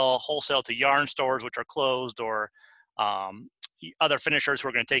we sell wholesale to yarn stores, which are closed, or other finishers who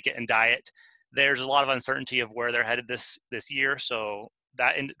are going to take it and dye it, there's a lot of uncertainty of where they're headed this year. So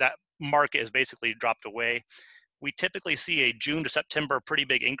that market has basically dropped away. We typically see a June to September pretty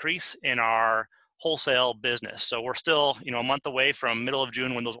big increase in our wholesale business. So we're still, you know, a month away from middle of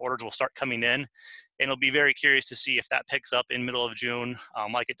June when those orders will start coming in. And it'll be very curious to see if that picks up in middle of June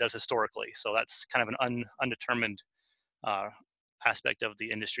like it does historically. So that's kind of an undetermined aspect of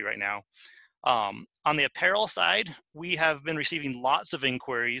the industry right now. On the apparel side, we have been receiving lots of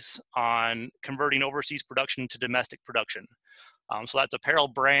inquiries on converting overseas production to domestic production. So that's apparel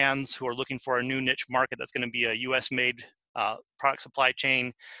brands who are looking for a new niche market that's going to be a U.S. made product supply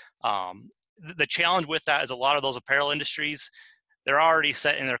chain. The challenge with that is a lot of those apparel industries, they're already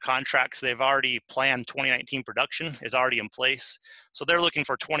set in their contracts. They've already planned 2019 production is already in place. So they're looking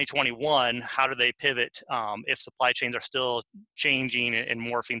for 2021. How do they pivot if supply chains are still changing and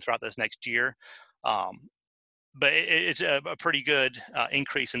morphing throughout this next year? But it's a pretty good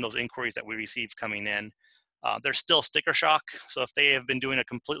increase in those inquiries that we receive coming in. There's still sticker shock. So if they have been doing a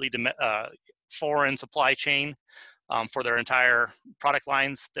completely foreign supply chain for their entire product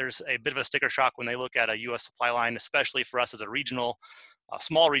lines, there's a bit of a sticker shock when they look at a U.S. supply line, especially for us as a regional,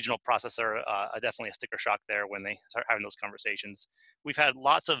 small regional processor, definitely a sticker shock there when they start having those conversations. We've had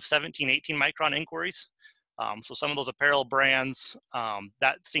lots of 17, 18 micron inquiries. So some of those apparel brands,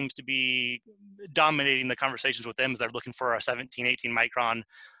 that seems to be dominating the conversations with them as they're looking for a 17, 18 micron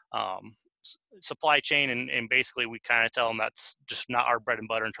supply chain. And basically we kind of tell them that's just not our bread and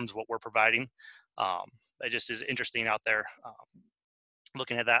butter in terms of what we're providing. It just is interesting out there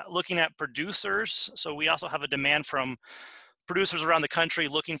looking at that. Looking at producers, so we also have a demand from producers around the country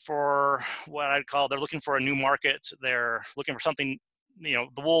looking for what I'd call, they're looking for a new market. They're looking for something, you know,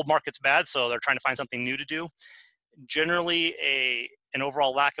 the wool market's bad, so they're trying to find something new to do. Generally an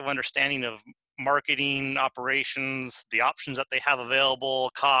overall lack of understanding of marketing, operations, the options that they have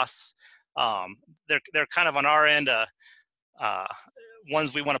available, costs. They're kind of on our end,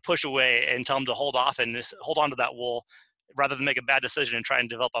 ones we want to push away and tell them to hold off and just hold on to that wool rather than make a bad decision and try and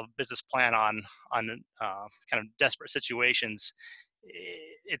develop a business plan on kind of desperate situations.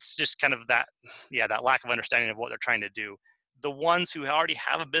 It's just kind of that lack of understanding of what they're trying to do. The ones who already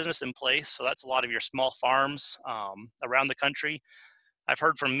have a business in place, so that's a lot of your small farms around the country. I've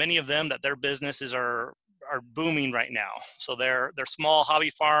heard from many of them that their businesses are booming right now. So they're small hobby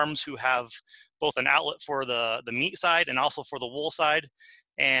farms who have both an outlet for the meat side and also for the wool side.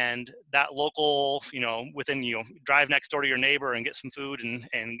 And that local, within, drive next door to your neighbor and get some food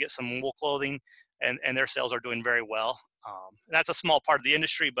and get some wool clothing, and their sales are doing very well. That's a small part of the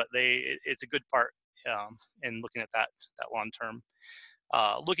industry, but it's a good part in looking at that long term.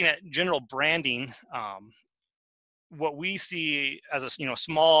 Looking at general branding, what we see as a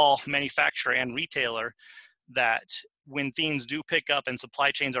small manufacturer and retailer, that when things do pick up and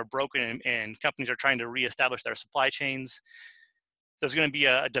supply chains are broken and companies are trying to reestablish their supply chains, there's going to be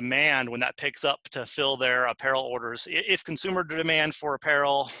a demand when that picks up to fill their apparel orders. If consumer demand for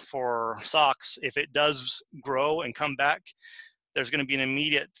apparel, for socks, if it does grow and come back, there's going to be an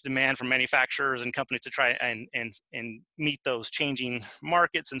immediate demand from manufacturers and companies to try and meet those changing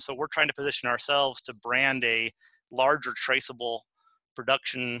markets. And so we're trying to position ourselves to brand a larger traceable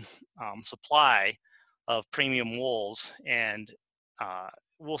production supply of premium wools. And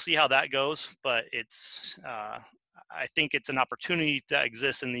we'll see how that goes, but I think it's an opportunity that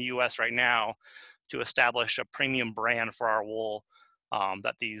exists in the U.S. right now to establish a premium brand for our wool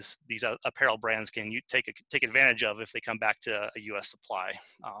that these apparel brands can take advantage of if they come back to a U.S. supply.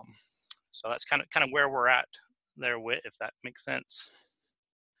 So that's kind of where we're at there, Whit, if that makes sense.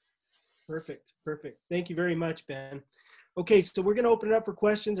 Perfect. Thank you very much, Ben. Okay, so we're going to open it up for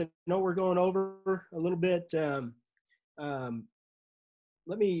questions. I know we're going over a little bit.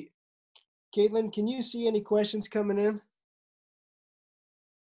 Caitlin, can you see any questions coming in?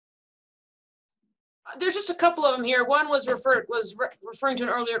 There's just a couple of them here. One was referring to an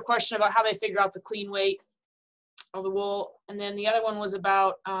earlier question about how they figure out the clean weight of the wool. And then the other one was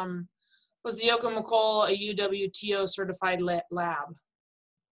about, was the Yoakum-McColl a UWTO certified lab?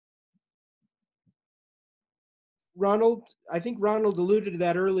 Ronald, I think Ronald alluded to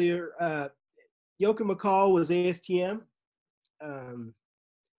that earlier. Yoakum-McColl was ASTM.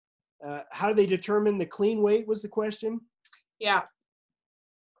 How do they determine the clean weight was the question? Yeah.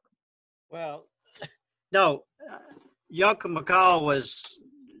 Well, no, Yoakum-McColl was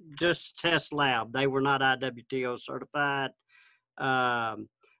just test lab. They were not IWTO certified.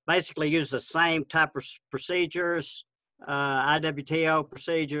 Basically used the same type of procedures, IWTO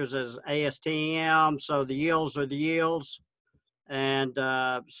procedures as ASTM. So the yields are the yields. And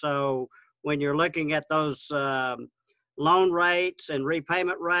so when you're looking at those loan rates and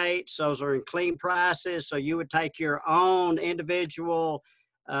repayment rates, those are in clean prices. So you would take your own individual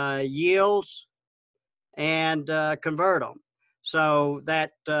yields and convert them. So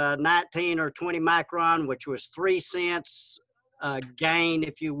that 19 or 20 micron, which was 3 cents gain,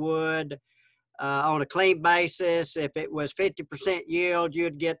 if you would, on a clean basis. If it was 50% yield,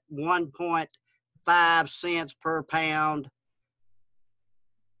 you'd get 1.5 cents per pound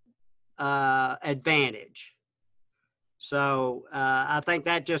advantage. So I think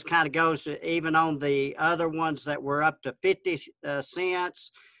that just kind of goes to even on the other ones that were up to 50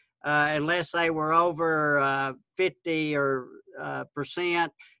 cents, unless they were over 50 or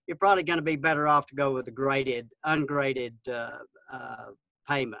percent, you're probably going to be better off to go with a ungraded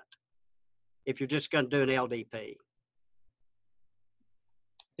payment if you're just going to do an LDP.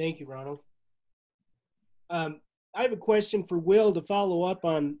 Thank you, Ronald. I have a question for Will to follow up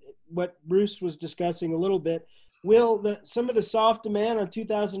on what Bruce was discussing a little bit. Will, some of the soft demand on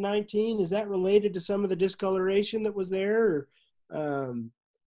 2019, is that related to some of the discoloration that was there? Or,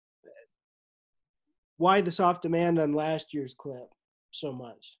 why the soft demand on last year's clip so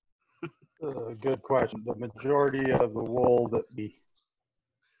much? Good question. The majority of the wool that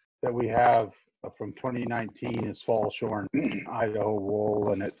we have from 2019 is fall shorn Idaho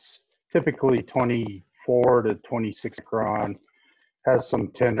wool, and it's typically 24 to 26 micron, has some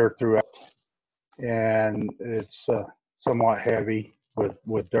tender throughout, and it's somewhat heavy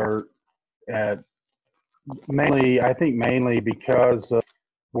with dirt. Mainly because of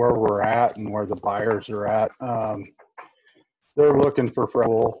where we're at and where the buyers are at. They're looking for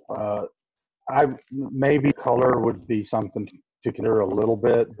wool. Maybe color would be something to consider a little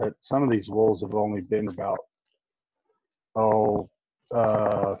bit, but some of these wools have only been about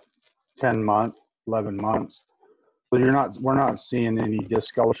 10 months, 11 months. So we're not seeing any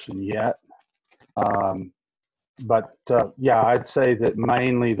discoloration yet. But yeah, I'd say that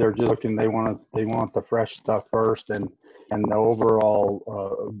mainly they're just looking, they want the fresh stuff first, and the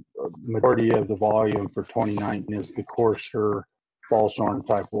overall majority of the volume for 2019 is the coarser fall shorn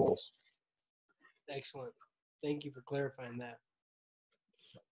type wools. Excellent. Thank you for clarifying that.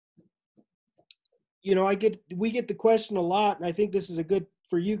 You know, we get the question a lot, and I think this is a good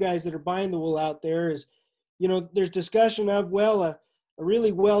for you guys that are buying the wool out there is, you know, there's discussion of, well, a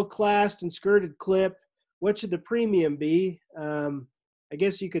really well-classed and skirted clip, what should the premium be? I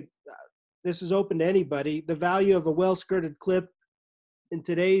guess you could this is open to anybody. The value of a well-skirted clip in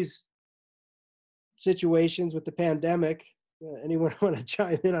today's situations with the pandemic. Anyone want to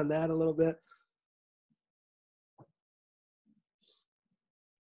chime in on that a little bit?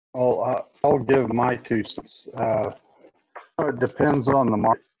 I'll give my 2 cents. It depends on the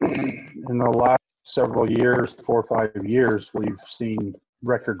market. In the last several years, 4 or 5 years, we've seen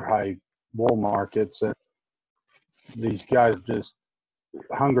record high wool markets, and these guys just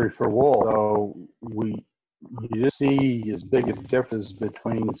hungry for wool. So you just see as big a difference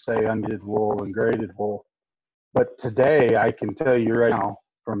between, say, ungraded wool and graded wool. But today, I can tell you right now,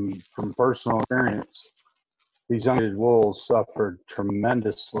 from personal experience, these ungraded wools suffered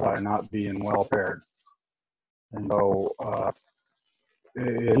tremendously by not being well paired. And so,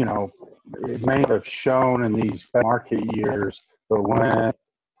 it may have shown in these market years, but when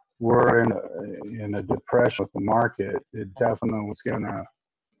we're in a depression with the market, it definitely was gonna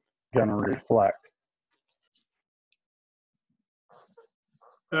reflect.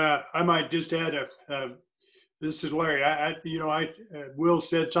 I might just add this is Larry. Will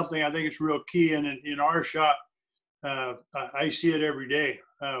said something I think it's real key, and in our shop, I see it every day.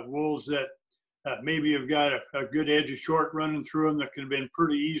 Wools that maybe have got a good edge of short running through them that can have been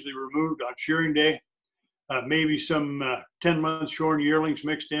pretty easily removed on shearing day. Maybe some 10-month shorn yearlings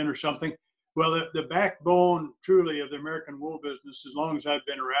mixed in or something. Well, the backbone truly of the American wool business, as long as I've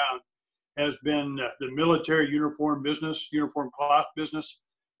been around, has been the military uniform business, uniform cloth business.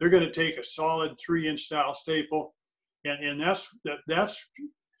 They're going to take a solid 3-inch style staple, and that's the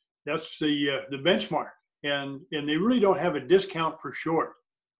benchmark. And they really don't have a discount for short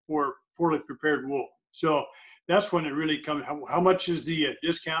or poorly prepared wool. So that's when it really comes. How much is the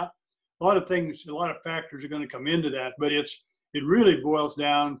discount? A lot of things, a lot of factors are going to come into that, but it really boils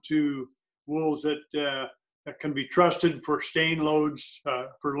down to wools that can be trusted for stain loads,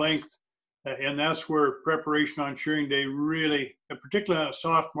 for length. And that's where preparation on shearing day really, particularly on a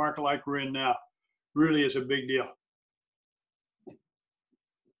soft market like we're in now, really is a big deal.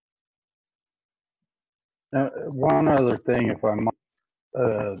 One other thing, if I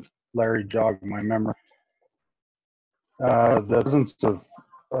might, Larry, jog my memory. The presence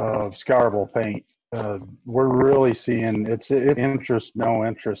of scourable paint, we're really seeing it's interest, no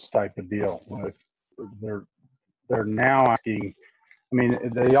interest type of deal. They're now asking. I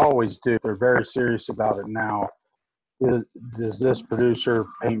mean, they always do. They're very serious about it now. Does this producer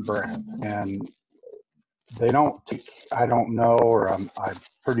paint brand? And they don't. I don't know, or I'm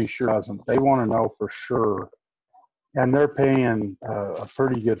pretty sure doesn't. They want to know for sure, and they're paying a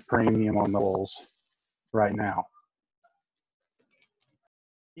pretty good premium on those right now.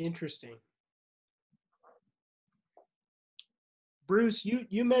 Interesting. Bruce,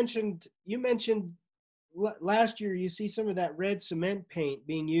 you mentioned last year you see some of that red cement paint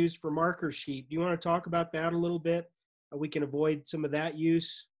being used for marker sheet. Do you want to talk about that a little bit? We can avoid some of that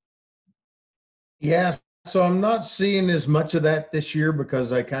use. Yeah, so I'm not seeing as much of that this year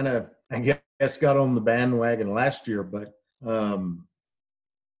because I guess got on the bandwagon last year, but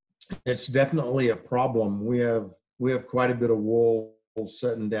it's definitely a problem. We have quite a bit of wool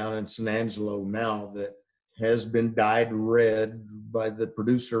sitting down in San Angelo now that has been dyed red by the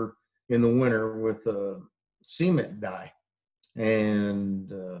producer in the winter with a cement dye,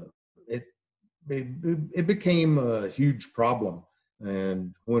 and it became a huge problem.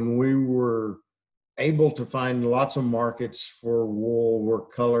 And when we were able to find lots of markets for wool where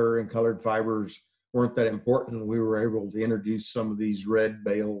color and colored fibers weren't that important, we were able to introduce some of these red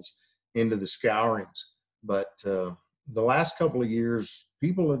bales into the scourings. But the last couple of years,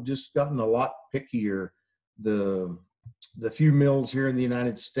 people have just gotten a lot pickier. The few mills here in the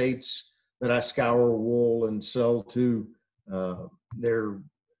United States that I scour wool and sell to, they're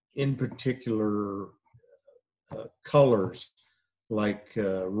in particular colors like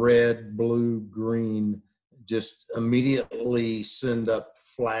red, blue, green, just immediately send up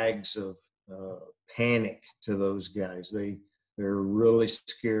flags of panic to those guys. They're really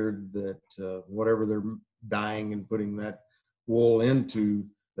scared that whatever they're dyeing and putting that wool into,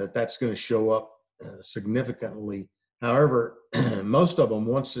 that's going to show up significantly. However, most of them,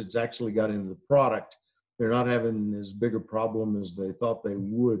 once it's actually got into the product, they're not having as big a problem as they thought they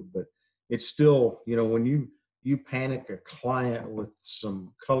would. But it's still, when you panic a client with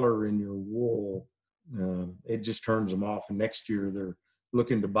some color in your wool, it just turns them off. And next year they're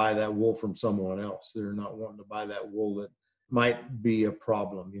looking to buy that wool from someone else. They're not wanting to buy that wool that might be a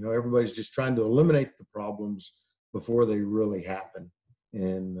problem. Everybody's just trying to eliminate the problems before they really happen.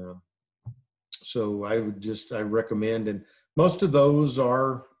 And so I recommend, and most of those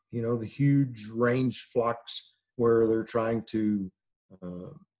are, the huge range flocks where they're trying to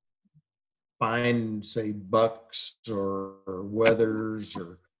find, say, bucks or wethers,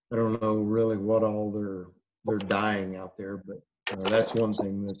 or I don't know really what all they're dying out there, but that's one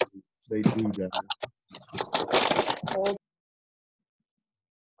thing that they do die.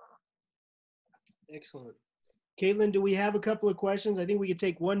 Excellent. Caitlin, do we have a couple of questions? I think we could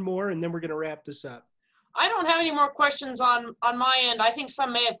take one more and then we're going to wrap this up. I don't have any more questions on my end. I think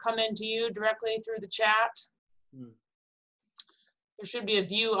some may have come into you directly through the chat. There should be a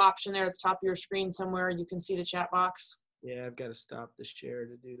view option there at the top of your screen somewhere. You can see the chat box. Yeah, I've got to stop the share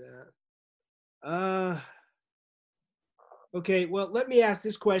to do that. Okay, well, let me ask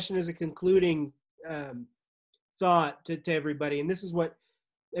this question as a concluding thought to everybody, and this is what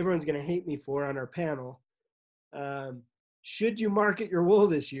everyone's going to hate me for on our panel. Should you market your wool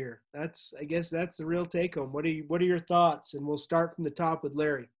this year? I guess that's the real take home. What are your thoughts? And we'll start from the top with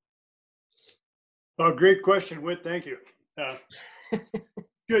Larry. Oh, great question, Whit. Thank you.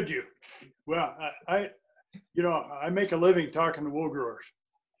 Should you? Well, I make a living talking to wool growers,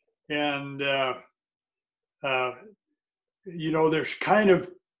 and there's kind of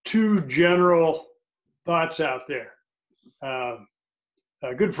two general thoughts out there.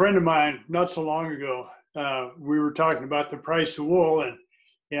 A good friend of mine, not so long ago, we were talking about the price of wool,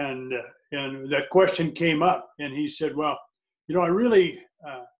 and that question came up, and he said, "Well, I really,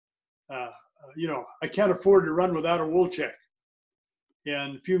 I can't afford to run without a wool check."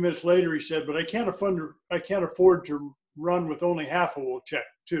 And a few minutes later, he said, "But I can't afford to run with only half a wool check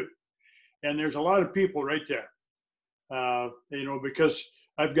too." And there's a lot of people right there, because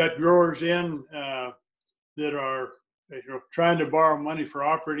I've got growers in that are trying to borrow money for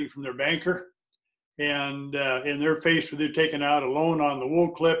operating from their banker, and they're faced with they're taking out a loan on the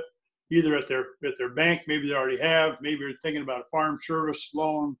wool clip, either at their bank, maybe they already have, maybe they're thinking about a farm service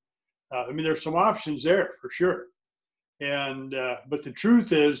loan. There's some options there for sure. And but the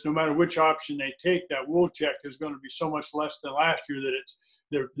truth is, no matter which option they take, that wool check is going to be so much less than last year that it's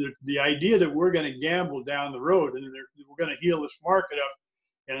the idea that we're going to gamble down the road and we're going to heal this market up,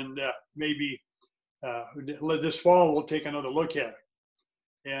 and maybe this fall we'll take another look at it.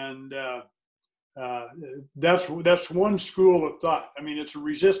 And that's one school of thought. It's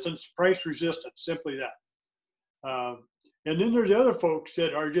a price resistance, simply that. And then there's other folks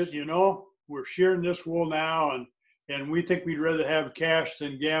that are just, we're shearing this wool now, and we think we'd rather have cash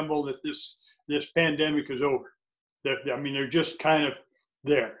than gamble that this pandemic is over. They're just kind of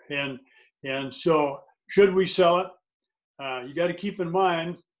there. And so should we sell it? You got to keep in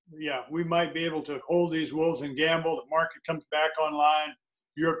mind, we might be able to hold these wools and gamble. The market comes back online.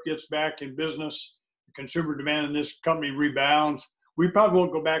 Europe gets back in business. The consumer demand in this company rebounds. We probably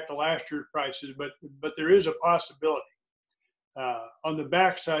won't go back to last year's prices, but there is a possibility. On the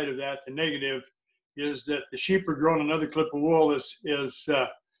backside of that, the negative is that the sheep are growing another clip of wool as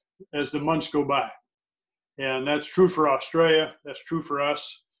the months go by. And that's true for Australia. That's true for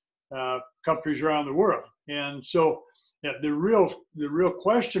us, countries around the world. And so the real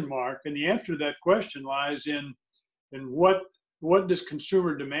question mark, and the answer to that question lies in what does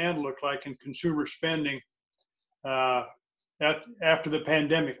consumer demand look like and consumer spending after the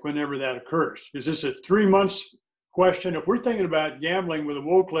pandemic, whenever that occurs. Is this a 3 months question? If we're thinking about gambling with a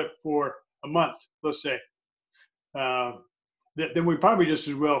wool clip for a month, let's say, then we probably just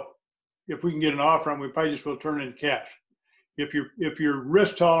as well, if we can get an offer on, we probably just will turn it into cash. If your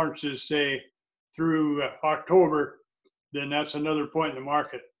risk tolerance is, say, through October, then that's another point in the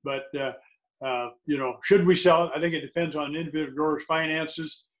market. But should we sell it? I think it depends on individual growers'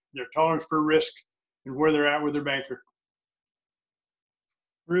 finances, their tolerance for risk, and where they're at with their banker.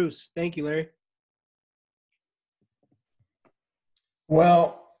 Bruce, thank you, Larry.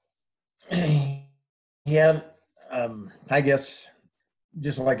 Well, yeah, I guess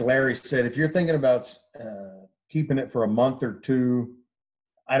just like Larry said, if you're thinking about keeping it for a month or two,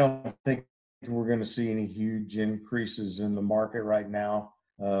 I don't think we're going to see any huge increases in the market right now.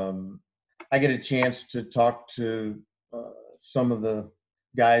 I get a chance to talk to some of the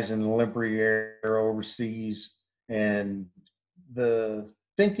guys in the Limpery area overseas, and the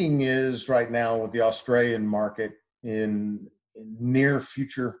thinking is right now with the Australian market in near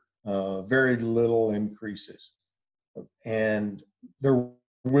future, very little increases. And there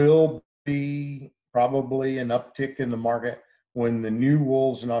will be probably an uptick in the market when the new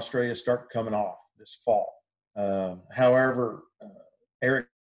wools in Australia start coming off this fall. However, Eric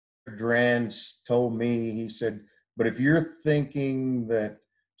Durans told me, he said, but if you're thinking that,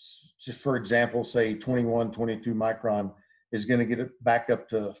 just for example, say 21, 22 micron is going to get it back up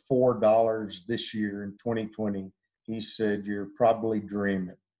to $4 this year in 2020, he said, you're probably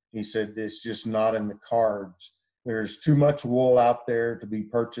dreaming. He said, it's just not in the cards. There's too much wool out there to be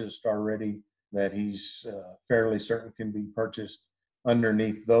purchased already that he's fairly certain can be purchased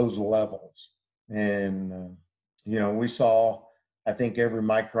underneath those levels. And, we saw, I think, every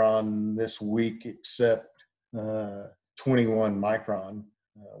micron this week except 21 micron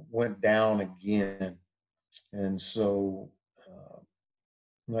went down again. And so,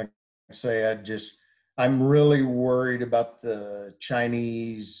 like I say, I'm really worried about the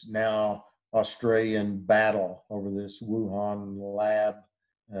Chinese, now Australian battle over this Wuhan lab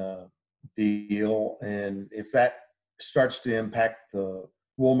deal. And if that starts to impact the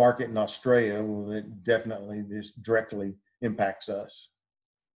wool market in Australia, well, it definitely just directly impacts us.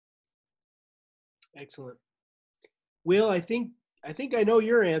 Excellent. Will, I think I know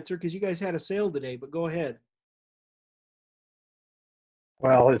your answer because you guys had a sale today, but go ahead.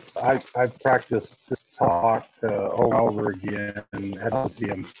 Well, I've practiced this talk over and over again at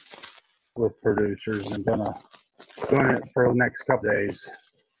Lyceum with producers, and doing it for the next couple days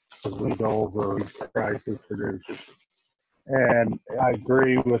as we go over prices producers. And I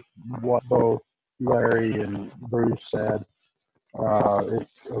agree with what both Larry and Bruce said.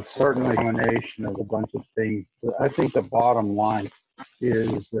 It's certainly a combination of a bunch of things. I think the bottom line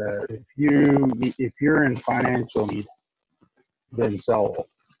is that if you're in financial need, then sell it.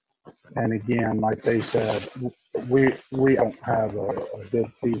 And again, like they said, we don't have a good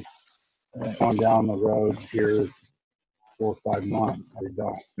piece on down the road here 4 or 5 months. We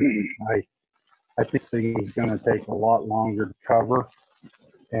don't. I think things going to take a lot longer to cover.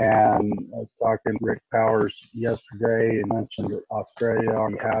 And I was talking to Rick Powers yesterday and mentioned that Australia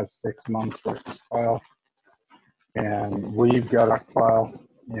only has 6 months for stockpile. And we've got a stockpile.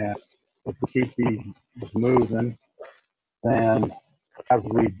 And if we keep these moving, then as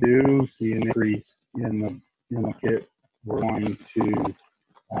we do see an increase in the kit, we're going to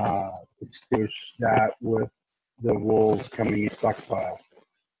extinguish that with the wolves coming in stockpile.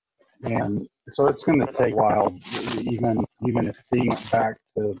 And so it's going to take a while, even if things went back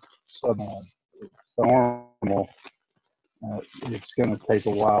to normal, it's going to take a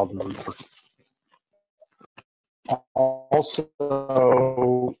while to recover. Also,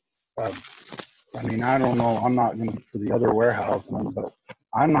 I don't know, I'm not going to for the other warehousemen, but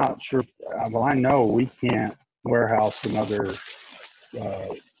I'm not sure, well, I know we can't warehouse another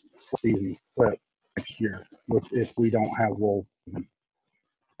season clip next year if we don't have wool.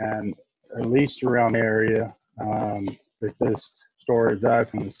 And at least around the area, with this storage, I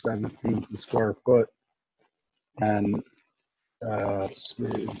think it's 17 square foot, and it's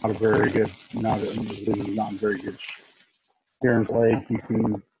not a very good, not very good. Here in Lake, you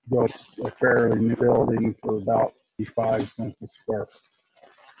can go to a fairly new building for about 55 cents a square foot.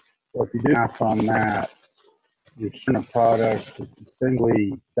 So if you do math on that, you're selling a product that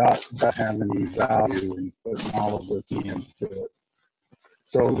simply doesn't have any value in putting all of this into it.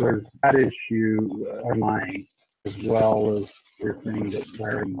 So there's that issue underlying, as well as your thing that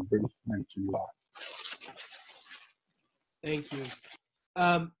Larry and Bruce mentioned about. Thank you.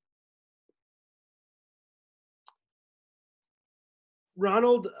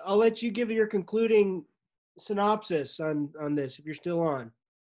 Ronald, I'll let you give your concluding synopsis on this if you're still on.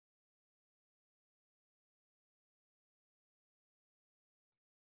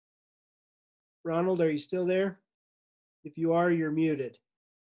 Ronald, are you still there? If you are, you're muted.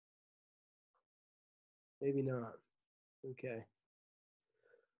 Maybe not. Okay.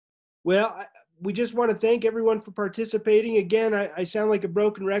 Well, we just want to thank everyone for participating. Again, I sound like a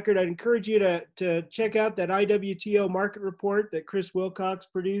broken record. I'd encourage you to check out that IWTO market report that Chris Wilcox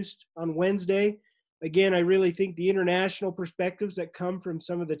produced on Wednesday. Again, I really think the international perspectives that come from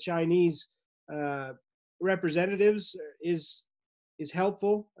some of the Chinese representatives is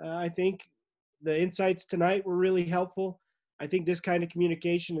helpful. I think the insights tonight were really helpful. I think this kind of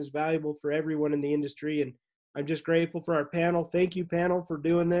communication is valuable for everyone in the industry, and I'm just grateful for our panel. Thank you, panel, for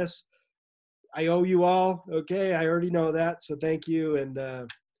doing this. I owe you all. Okay, I already know that, so thank you, and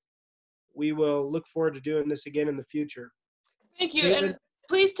we will look forward to doing this again in the future. Thank you, David? and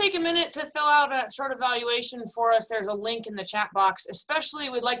please take a minute to fill out a short evaluation for us. There's a link in the chat box. Especially,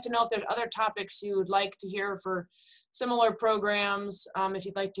 we'd like to know if there's other topics you would like to hear for similar programs, if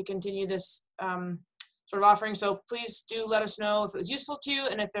you'd like to continue this sort of offering. So please do let us know if it was useful to you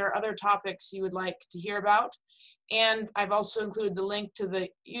and if there are other topics you would like to hear about. And I've also included the link to the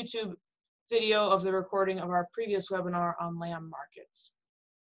YouTube video of the recording of our previous webinar on lamb markets.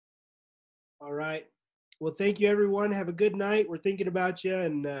 All right. Well, thank you, everyone. Have a good night. We're thinking about you,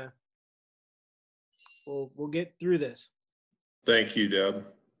 and we'll get through this. Thank you, Deb.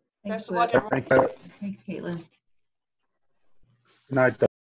 Best of luck, everyone. Thank you, Caitlin. Good night.